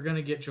think you're going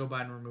to get Joe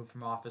Biden removed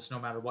from office no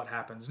matter what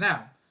happens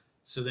now.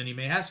 So then you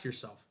may ask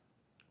yourself,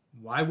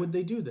 why would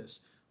they do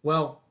this?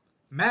 Well,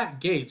 Matt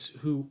Gaetz,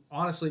 who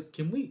honestly,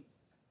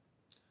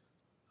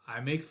 I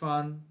make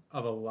fun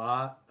of a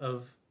lot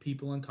of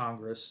people in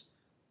Congress,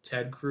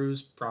 Ted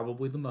Cruz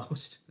probably the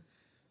most.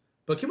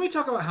 But can we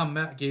talk about how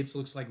Matt Gaetz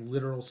looks like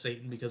literal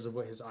Satan because of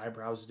what his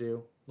eyebrows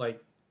do?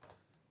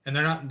 And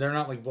they're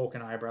not like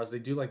Vulcan eyebrows. They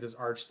do this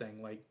arch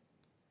thing.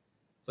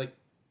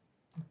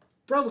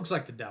 Bro looks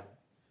like the devil.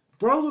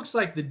 Bro looks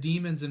like the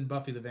demons in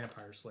Buffy the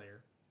Vampire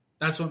Slayer.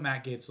 That's what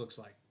Matt Gaetz looks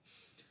like.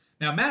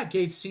 Now, Matt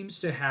Gaetz seems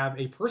to have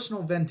a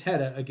personal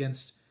vendetta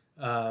against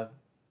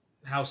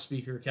House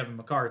Speaker Kevin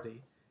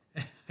McCarthy.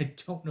 I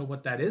don't know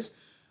what that is.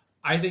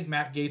 I think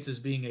Matt Gaetz is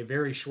being a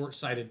very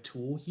short-sighted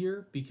tool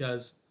here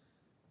because,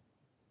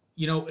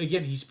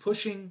 again, he's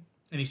pushing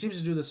and he seems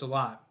to do this a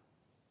lot,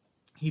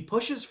 he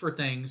pushes for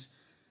things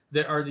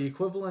that are the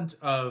equivalent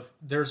of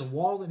there's a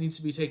wall that needs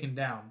to be taken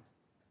down.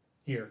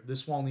 Here,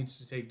 this wall needs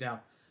to take down.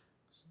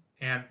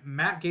 And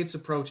Matt Gaetz'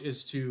 approach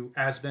is to,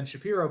 as Ben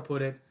Shapiro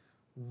put it,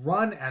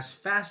 run as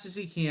fast as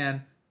he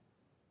can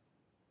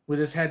with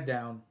his head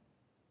down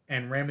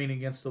and ramming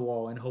against the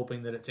wall and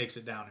hoping that it takes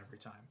it down every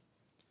time.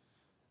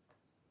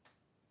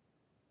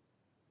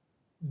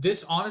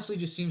 This honestly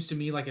just seems to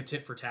me like a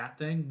tit for tat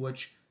thing,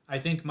 which I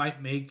think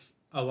might make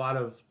a lot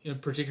of,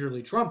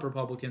 particularly Trump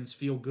Republicans,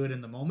 feel good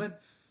in the moment.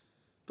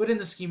 But in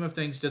the scheme of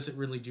things, does it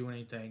really do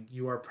anything?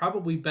 You are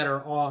probably better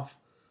off.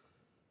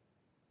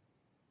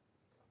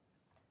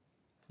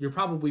 You're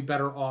probably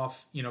better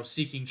off,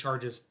 seeking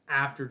charges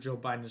after Joe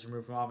Biden is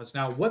removed from office.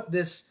 Now, what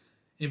this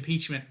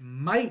impeachment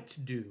might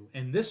do,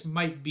 and this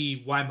might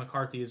be why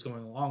McCarthy is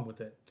going along with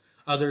it,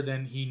 other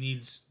than he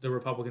needs the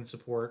Republican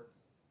support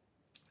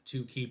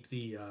to keep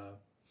the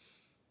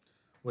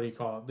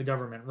the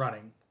government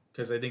running,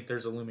 because I think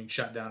there's a looming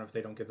shutdown if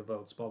they don't get the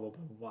votes, blah, blah,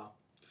 blah, blah, blah.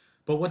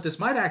 But what this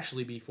might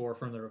actually be for,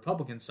 from the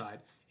Republican side,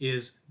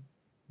 is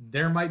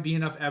there might be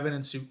enough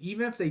evidence to,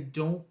 even if they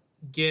don't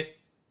get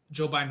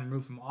Joe Biden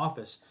removed from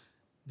office,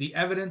 the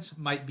evidence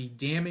might be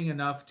damning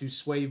enough to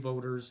sway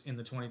voters in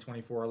the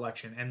 2024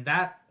 election. And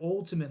that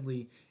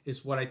ultimately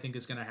is what I think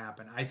is going to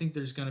happen. I think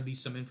there's going to be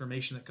some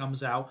information that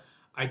comes out.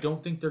 I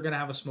don't think they're going to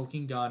have a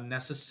smoking gun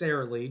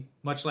necessarily,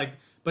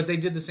 but they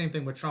did the same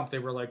thing with Trump. They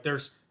were like,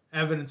 there's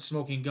evidence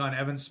smoking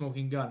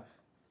gun.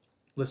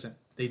 Listen,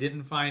 they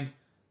didn't find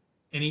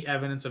any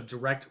evidence of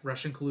direct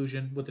Russian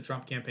collusion with the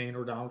Trump campaign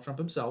or Donald Trump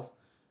himself.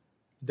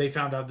 They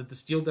found out that the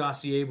Steele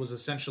dossier was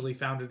essentially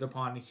founded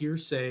upon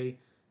hearsay,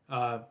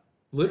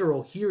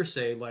 literal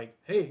hearsay, like,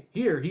 hey,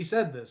 here, he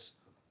said this.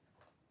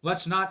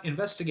 Let's not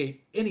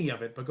investigate any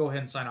of it, but go ahead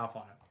and sign off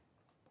on it.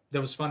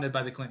 That was funded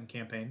by the Clinton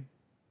campaign.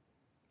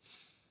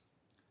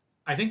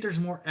 I think there's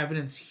more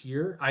evidence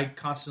here. I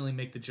constantly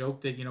make the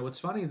joke that, it's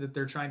funny that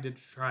they're trying to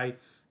try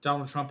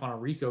Donald Trump on a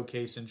RICO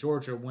case in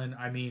Georgia when,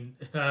 I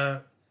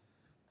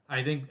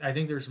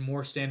think there's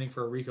more standing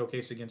for a RICO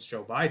case against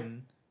Joe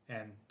Biden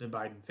and the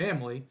Biden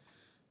family,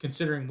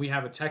 considering we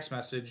have a text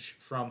message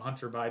from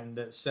Hunter Biden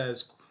that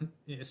says,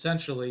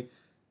 essentially,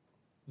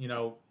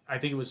 I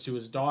think it was to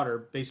his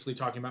daughter, basically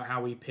talking about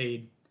how he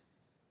paid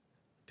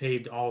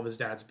all of his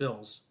dad's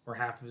bills, or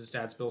half of his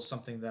dad's bills,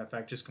 something to that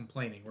effect, just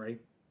complaining, right?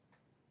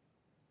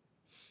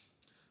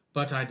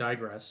 But I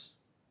digress.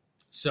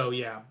 So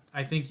yeah,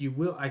 I think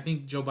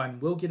Joe Biden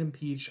will get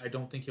impeached. I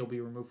don't think he'll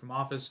be removed from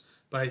office,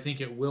 but I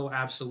think it will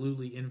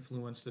absolutely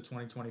influence the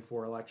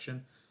 2024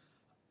 election.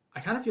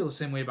 I kind of feel the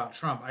same way about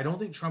Trump. I don't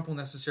think Trump will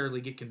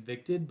necessarily get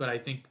convicted, but I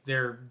think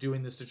they're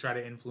doing this to try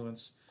to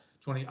influence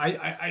 20.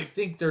 I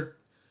think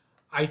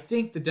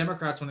the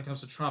Democrats, when it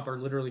comes to Trump, are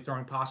literally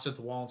throwing pasta at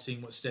the wall and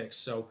seeing what sticks.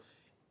 So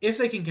if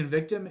they can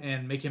convict him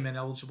and make him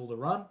ineligible to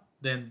run,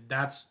 then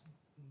that's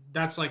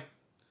the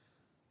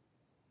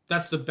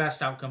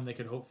best outcome they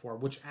could hope for,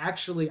 which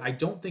actually I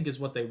don't think is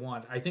what they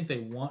want. I think they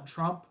want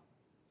Trump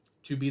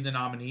to be the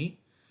nominee,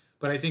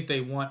 but I think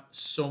they want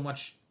so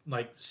much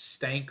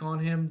stank on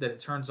him that it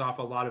turns off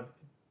a lot of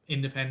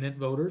independent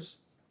voters,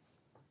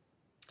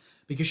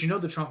 because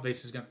the Trump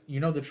base is going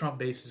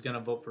to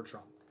vote for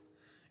Trump.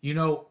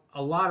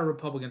 A lot of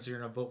Republicans are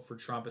going to vote for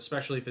Trump,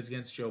 especially if it's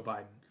against Joe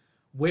Biden.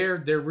 Where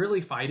they're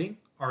really fighting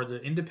are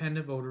the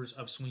independent voters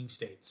of swing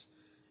states.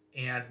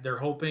 And they're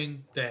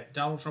hoping that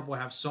Donald Trump will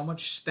have so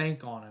much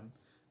stank on him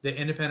that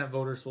independent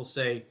voters will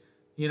say,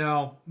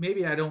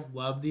 maybe I don't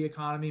love the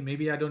economy.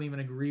 Maybe I don't even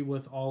agree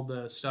with all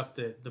the stuff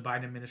that the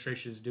Biden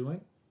administration is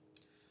doing,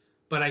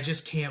 but I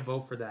just can't vote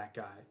for that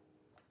guy.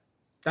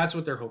 That's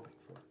what they're hoping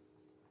for.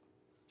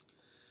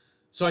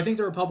 So I think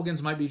the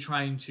Republicans might be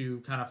trying to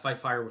kind of fight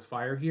fire with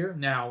fire here.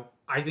 Now,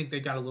 I think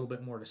they've got a little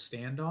bit more to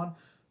stand on.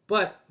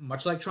 But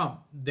much like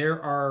Trump,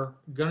 there are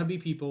going to be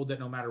people that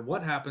no matter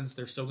what happens,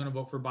 they're still going to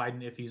vote for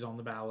Biden if he's on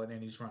the ballot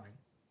and he's running.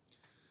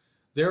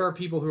 There are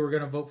people who are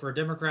going to vote for a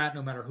Democrat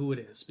no matter who it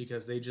is,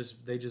 because they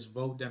just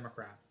vote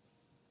Democrat.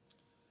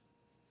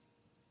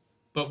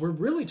 But we're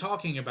really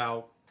talking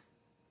about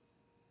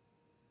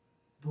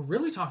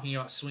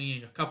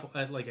swinging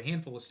a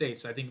handful of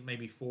states. I think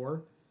maybe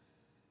 4,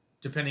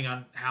 depending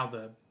on how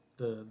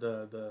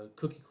the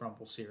cookie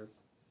crumbles here.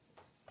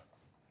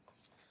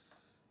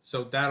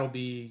 So that'll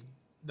be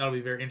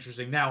very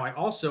interesting. Now, I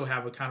also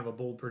have a kind of a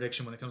bold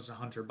prediction when it comes to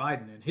Hunter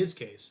Biden in his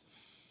case.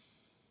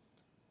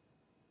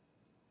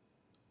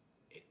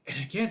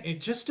 And again, it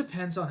just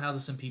depends on how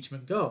this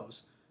impeachment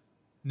goes.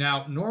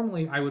 Now,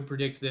 normally I would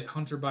predict that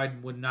Hunter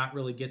Biden would not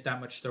really get that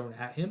much thrown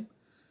at him.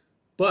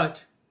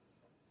 But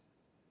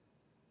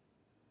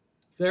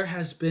there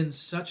has been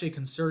such a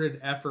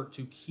concerted effort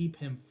to keep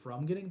him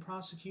from getting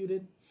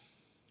prosecuted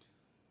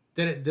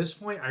that at this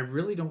point, I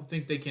really don't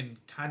think they can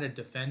kind of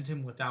defend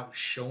him without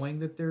showing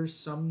that there's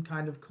some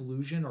kind of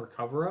collusion or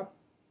cover-up.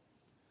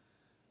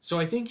 So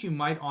I think you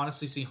might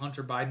honestly see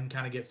Hunter Biden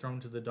kind of get thrown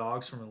to the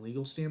dogs from a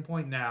legal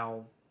standpoint.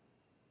 Now,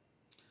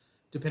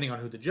 depending on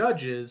who the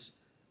judge is,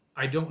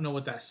 I don't know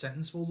what that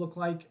sentence will look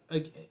like.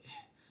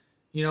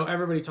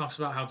 Everybody talks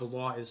about how the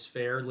law is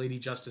fair, Lady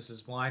Justice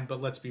is blind,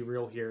 but let's be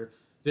real here.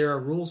 There are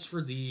rules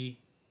for thee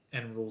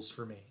and rules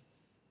for me,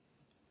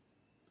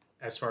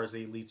 as far as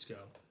the elites go.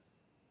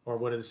 Or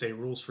what do they say?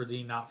 Rules for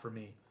thee, not for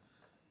me.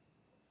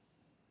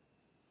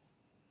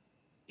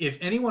 If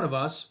any one of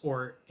us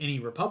or any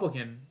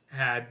Republican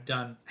had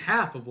done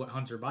half of what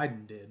Hunter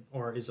Biden did,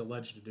 or is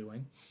alleged of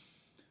doing,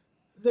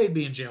 they'd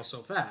be in jail so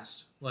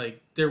fast.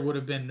 Like, there would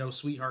have been no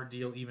sweetheart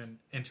deal even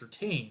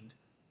entertained.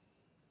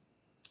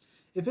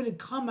 If it had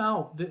come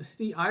out that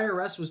the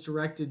IRS was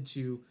directed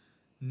to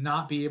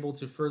not be able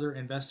to further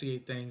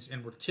investigate things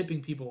and were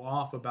tipping people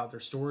off about their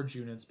storage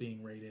units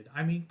being raided,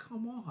 I mean,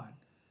 come on.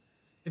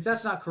 If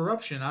that's not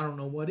corruption, I don't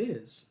know what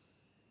is.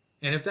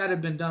 And if that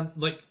had been done,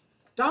 like,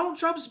 Donald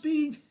Trump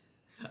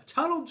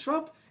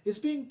is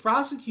being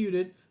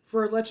prosecuted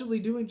for allegedly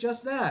doing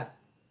just that,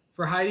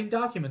 for hiding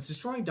documents,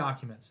 destroying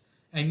documents.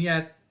 And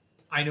yet,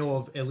 I know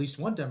of at least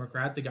one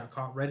Democrat that got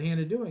caught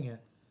red-handed doing it.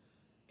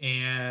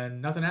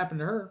 And nothing happened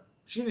to her.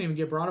 She didn't even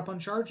get brought up on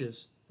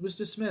charges. It was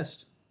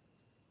dismissed.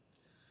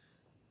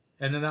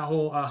 And then that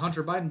whole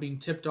Hunter Biden being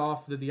tipped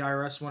off that the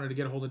IRS wanted to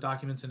get a hold of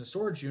documents in a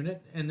storage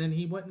unit, and then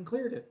he went and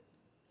cleared it.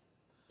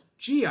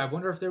 Gee, I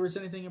wonder if there was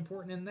anything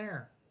important in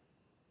there.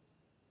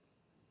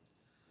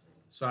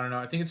 So I don't know.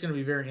 I think it's going to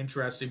be very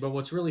interesting. But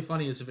what's really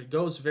funny is if it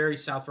goes very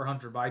south for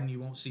Hunter Biden, you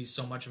won't see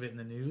so much of it in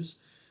the news.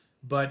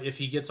 But if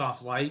he gets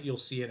off light, you'll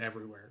see it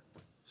everywhere.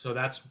 So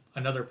that's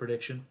another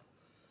prediction.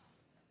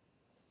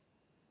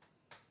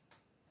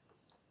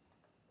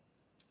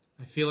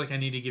 I feel like I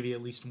need to give you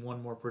at least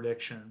one more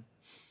prediction.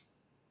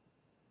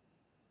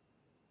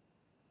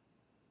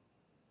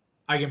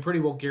 I can pretty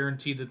well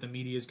guarantee that the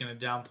media is going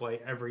to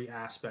downplay every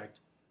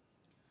aspect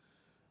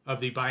of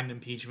the Biden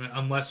impeachment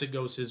unless it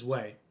goes his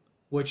way.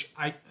 If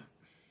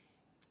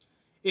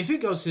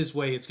it goes his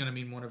way, it's going to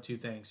mean one of two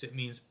things. It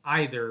means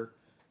either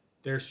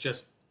there's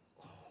just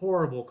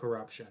horrible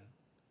corruption,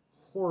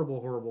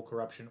 horrible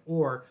corruption,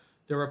 or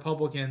the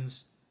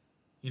Republicans,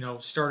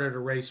 started a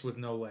race with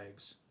no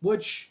legs,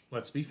 which,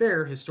 let's be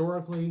fair,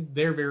 historically,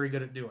 they're very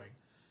good at doing.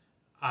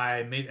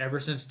 Ever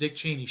since Dick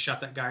Cheney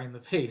shot that guy in the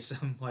face,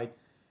 I'm like,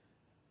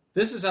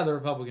 this is how the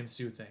Republicans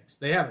do things.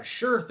 They have a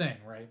sure thing,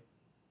 right?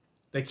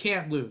 They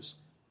can't lose.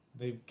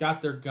 They've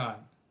got their gun.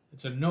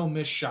 It's a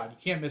no-miss shot. You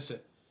can't miss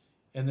it.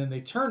 And then they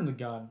turn the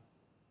gun,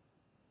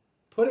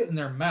 put it in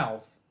their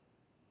mouth,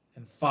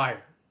 and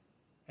fire.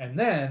 And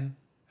then,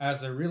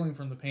 as they're reeling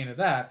from the pain of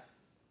that,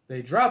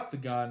 they drop the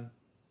gun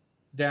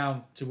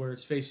down to where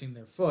it's facing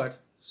their foot,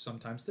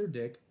 sometimes their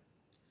dick,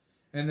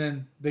 and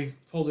then they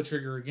pull the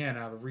trigger again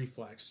out of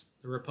reflex.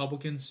 The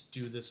Republicans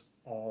do this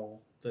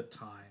all the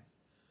time.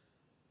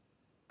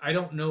 I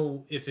don't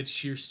know if it's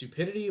sheer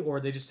stupidity or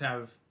they just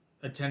have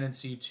a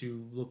tendency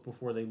to look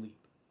before they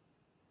leap.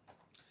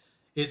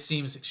 It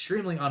seems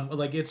extremely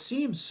it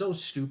seems so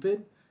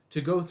stupid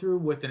to go through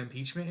with an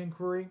impeachment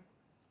inquiry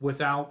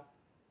without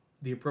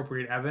the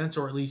appropriate evidence,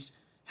 or at least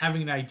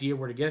having an idea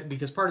where to get it,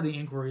 because part of the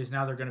inquiry is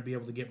now they're going to be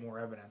able to get more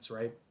evidence,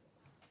 right?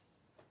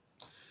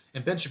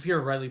 And Ben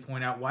Shapiro rightly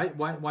pointed out,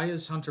 why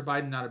has Hunter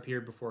Biden not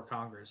appeared before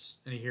Congress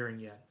in a hearing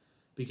yet?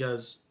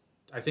 Because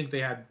I think they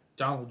had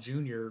Donald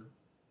Jr.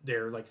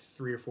 there like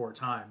 3 or 4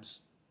 times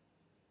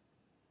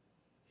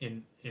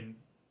in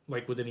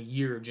like within a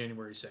year of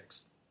January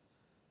 6th.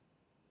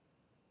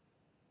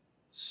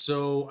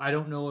 So I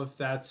don't know if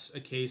that's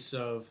a case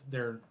of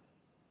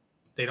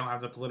they don't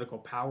have the political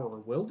power or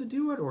will to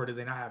do it, or do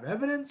they not have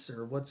evidence,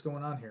 or what's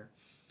going on here?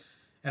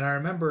 And I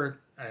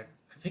remember, I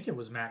think it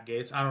was Matt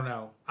Gaetz. I don't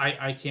know.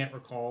 I can't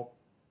recall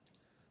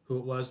who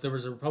it was. There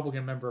was a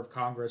Republican member of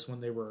Congress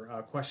when they were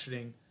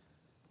questioning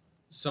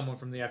someone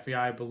from the FBI,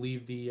 I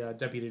believe the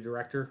deputy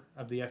director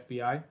of the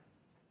FBI,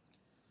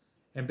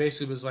 and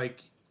basically was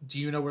like, do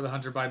you know where the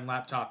Hunter Biden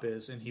laptop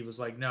is? And he was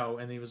like, no.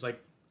 And he was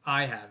like,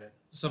 I have it.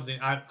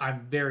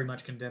 I'm very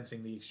much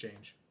condensing the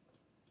exchange.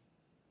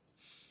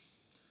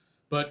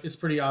 But it's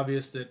pretty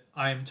obvious that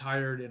I'm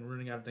tired and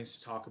running out of things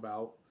to talk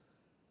about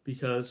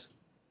because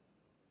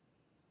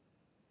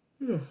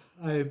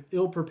I'm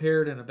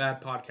ill-prepared and a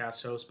bad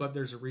podcast host, but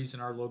there's a reason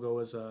our logo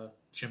is a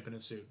chimp in a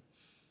suit.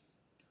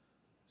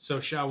 So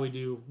shall we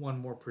do one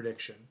more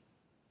prediction?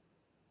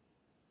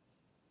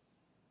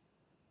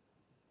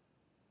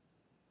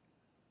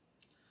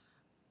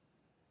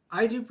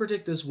 I do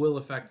predict this will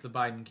affect the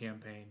Biden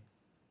campaign.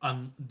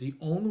 The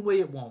only way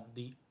it won't,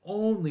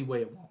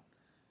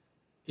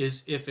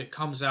 is if it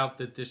comes out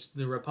that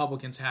the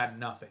Republicans had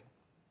nothing.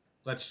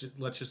 Let's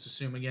just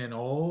assume again,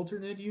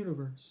 alternate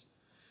universe,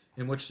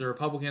 in which the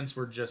Republicans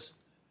were just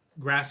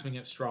grasping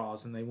at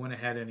straws and they went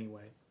ahead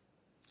anyway.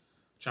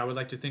 Which I would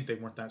like to think they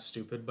weren't that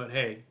stupid, but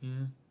hey,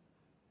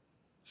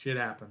 shit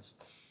happens.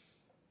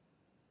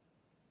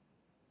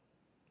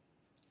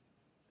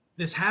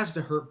 This has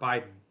to hurt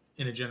Biden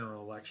in a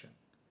general election,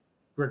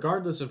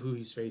 regardless of who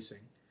he's facing.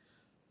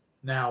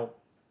 Now,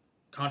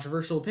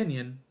 controversial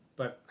opinion,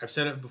 but I've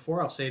said it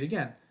before, I'll say it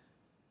again.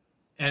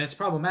 And it's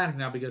problematic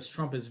now because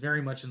Trump is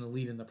very much in the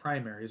lead in the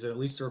primaries, at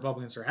least the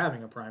Republicans are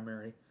having a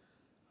primary.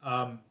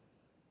 I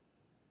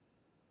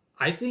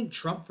I think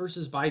Trump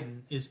versus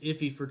Biden is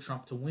iffy for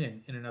Trump to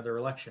win in another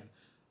election.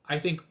 I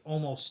think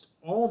almost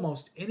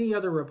any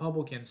other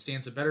Republican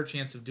stands a better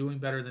chance of doing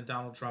better than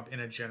Donald Trump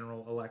in a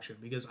general election,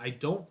 because I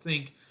don't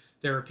think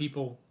there are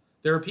people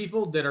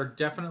that are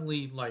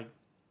definitely like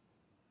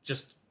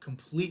just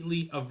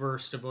completely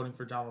averse to voting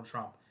for Donald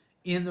Trump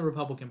in the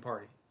Republican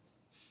Party.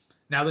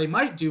 Now they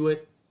might do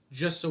it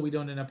just so we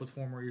don't end up with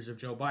 4 more years of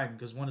Joe Biden,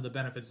 because one of the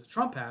benefits that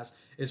Trump has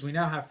is we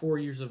now have 4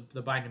 years of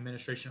the Biden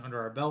administration under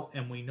our belt,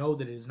 and we know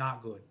that it is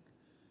not good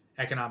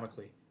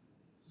economically,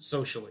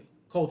 socially,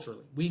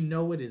 culturally. We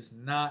know it is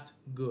not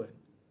good.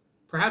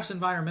 Perhaps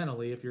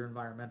environmentally, if you're an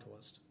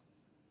environmentalist.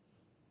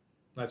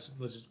 Let's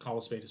just call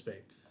a spade a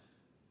spade.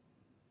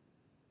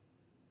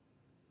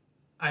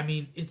 I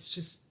mean,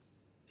 it's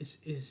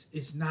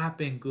not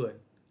been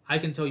good. I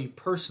can tell you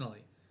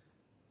personally,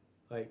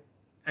 like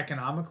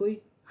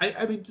economically.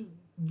 I mean,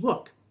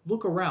 look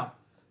around.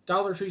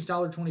 Dollar Tree's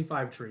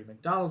 $1.25 tree.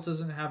 McDonald's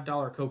doesn't have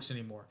dollar Cokes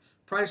anymore.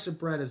 Price of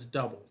bread has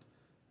doubled.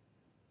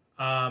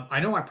 I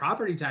know my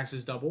property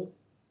taxes doubled,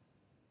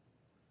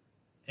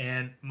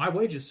 and my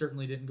wages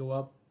certainly didn't go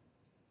up.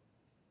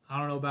 I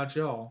don't know about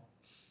y'all.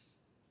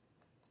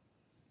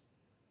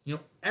 You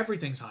know,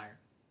 everything's higher.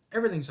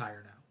 Everything's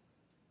higher now.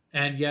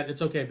 And yet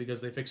it's okay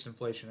because they fixed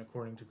inflation,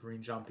 according to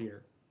Karine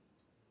Jean-Pierre.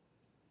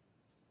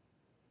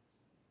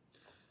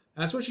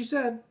 That's what she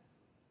said.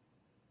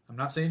 I'm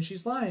not saying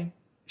she's lying.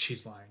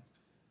 She's lying.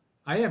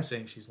 I am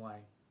saying she's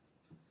lying.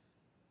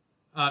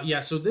 Yeah,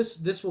 so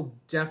this will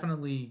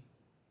definitely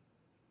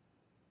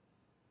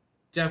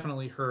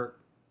hurt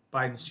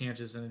Biden's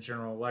chances in a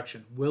general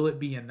election. Will it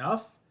be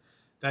enough?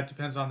 That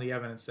depends on the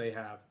evidence they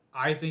have.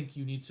 I think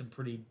you need some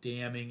pretty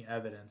damning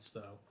evidence,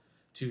 though,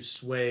 to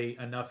sway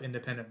enough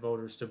independent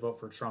voters to vote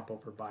for Trump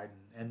over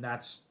Biden. And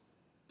that's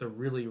the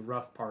really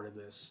rough part of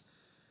this.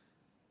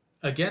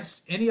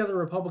 Against any other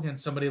Republican,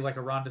 somebody like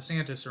a Ron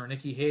DeSantis or a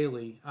Nikki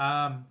Haley,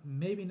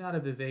 maybe not a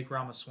Vivek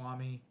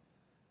Ramaswamy,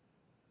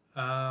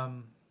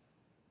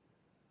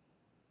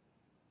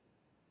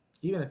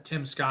 even a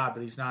Tim Scott,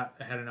 but he's not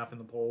ahead enough in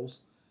the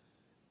polls.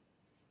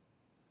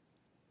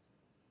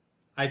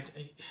 I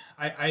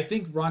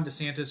think Ron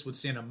DeSantis would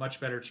stand a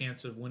much better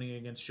chance of winning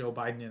against Joe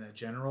Biden in a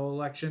general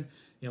election.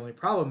 The only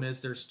problem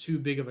is there's too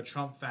big of a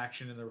Trump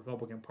faction in the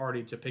Republican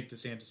Party to pick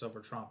DeSantis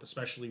over Trump,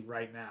 especially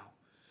right now.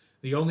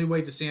 The only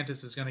way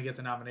DeSantis is going to get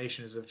the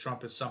nomination is if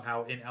Trump is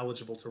somehow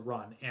ineligible to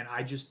run, and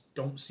I just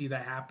don't see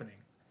that happening.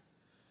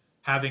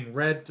 Having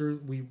read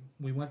through,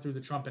 we went through the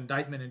Trump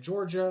indictment in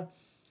Georgia.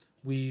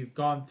 We've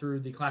gone through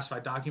the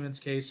classified documents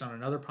case on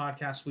another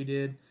podcast we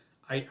did.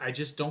 I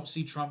just don't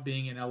see Trump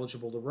being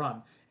ineligible to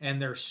run.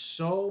 And there's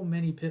so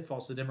many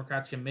pitfalls the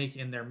Democrats can make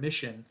in their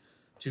mission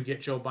to get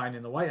Joe Biden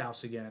in the White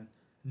House again,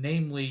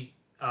 namely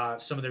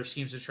some of their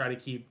schemes to try to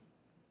keep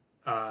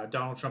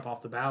Donald Trump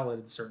off the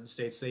ballot in certain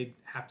states. They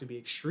have to be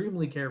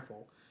extremely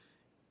careful.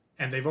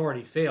 And they've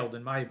already failed,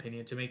 in my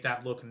opinion, to make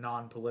that look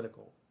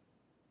non-political.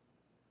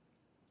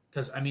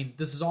 Because, I mean,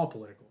 this is all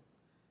political.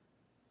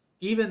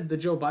 Even the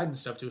Joe Biden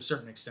stuff to a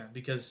certain extent,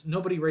 because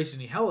nobody raised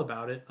any hell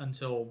about it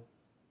until,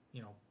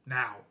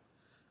 now,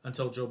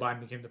 until Joe Biden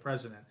became the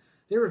president.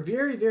 There were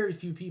very, very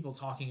few people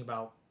talking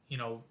about,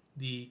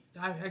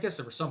 I guess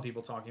there were some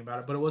people talking about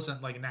it, but it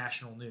wasn't like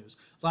national news.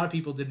 A lot of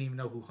people didn't even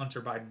know who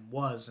Hunter Biden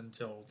was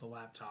until the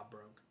laptop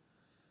broke.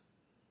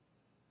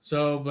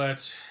 So,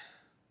 but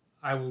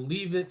I will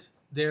leave it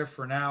there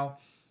for now.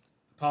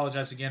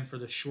 Apologize again for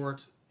the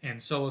short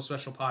and solo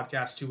special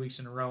podcast 2 weeks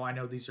in a row. I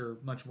know these are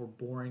much more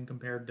boring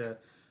compared to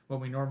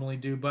what we normally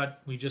do,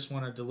 but we just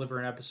want to deliver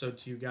an episode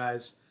to you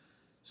guys.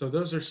 So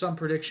those are some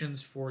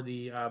predictions for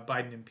the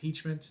Biden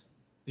impeachment,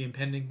 the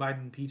impending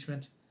Biden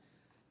impeachment.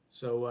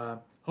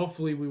 So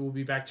hopefully we will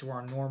be back to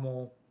our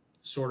normal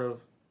sort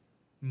of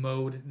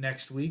mode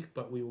next week,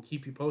 but we will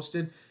keep you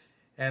posted.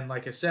 And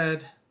like I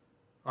said,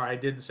 or I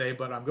didn't say,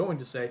 but I'm going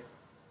to say,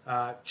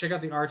 check out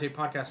the Arte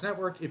Podcast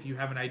Network if you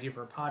have an idea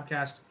for a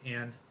podcast.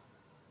 And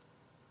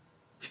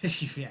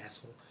you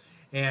asshole.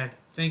 And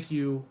thank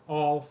you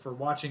all for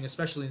watching,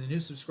 especially the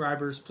new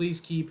subscribers. Please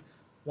keep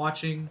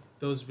watching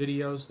those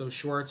videos, those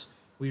shorts.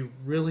 We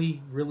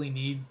really, really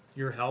need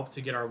your help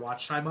to get our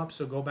watch time up.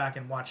 So go back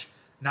and watch,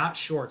 not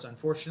shorts.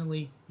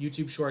 Unfortunately,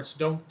 YouTube shorts,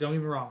 don't get me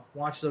wrong,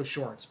 watch those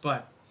shorts.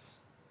 But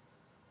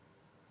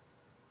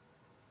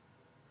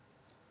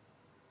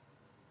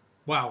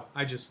wow,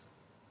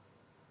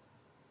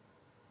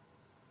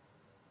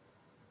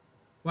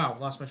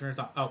 lost my train of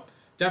thought. Oh,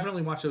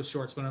 definitely watch those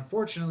shorts. But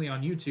unfortunately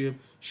on YouTube,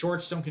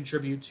 shorts don't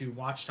contribute to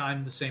watch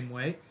time the same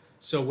way.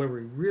 So where we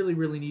really,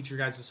 really need your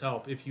guys'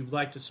 help, if you'd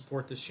like to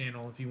support this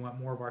channel, if you want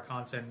more of our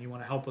content and you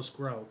want to help us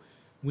grow,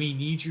 we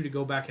need you to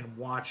go back and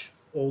watch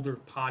older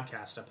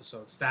podcast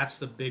episodes. That's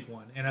the big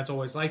one. And as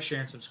always, like,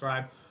 share, and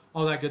subscribe,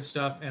 all that good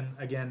stuff. And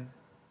again,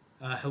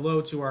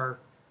 hello to our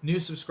new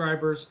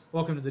subscribers.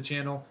 Welcome to the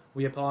channel.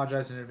 We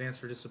apologize in advance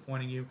for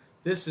disappointing you.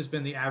 This has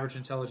been the Average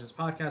Intelligence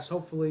Podcast.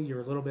 Hopefully you're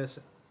a little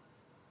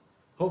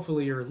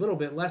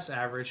bit less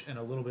average and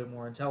a little bit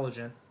more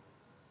intelligent.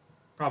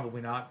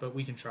 Probably not, but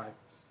we can try.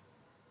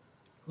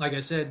 Like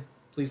I said,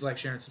 Please like,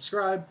 share, and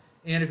subscribe.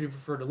 And if you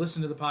prefer to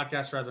listen to the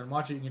podcast rather than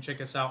watch it, you can check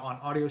us out on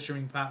audio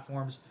streaming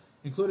platforms,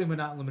 including but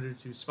not limited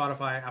to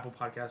Spotify, Apple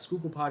Podcasts,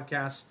 Google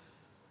Podcasts,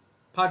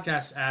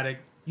 Podcast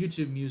Addict,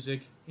 YouTube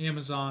Music,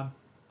 Amazon,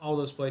 all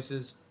those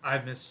places.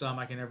 I've missed some.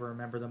 I can never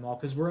remember them all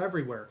because we're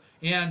everywhere.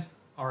 And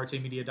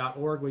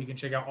rtmedia.org, where you can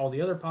check out all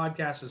the other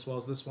podcasts as well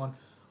as this one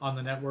on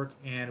the network.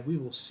 And we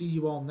will see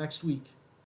you all next week.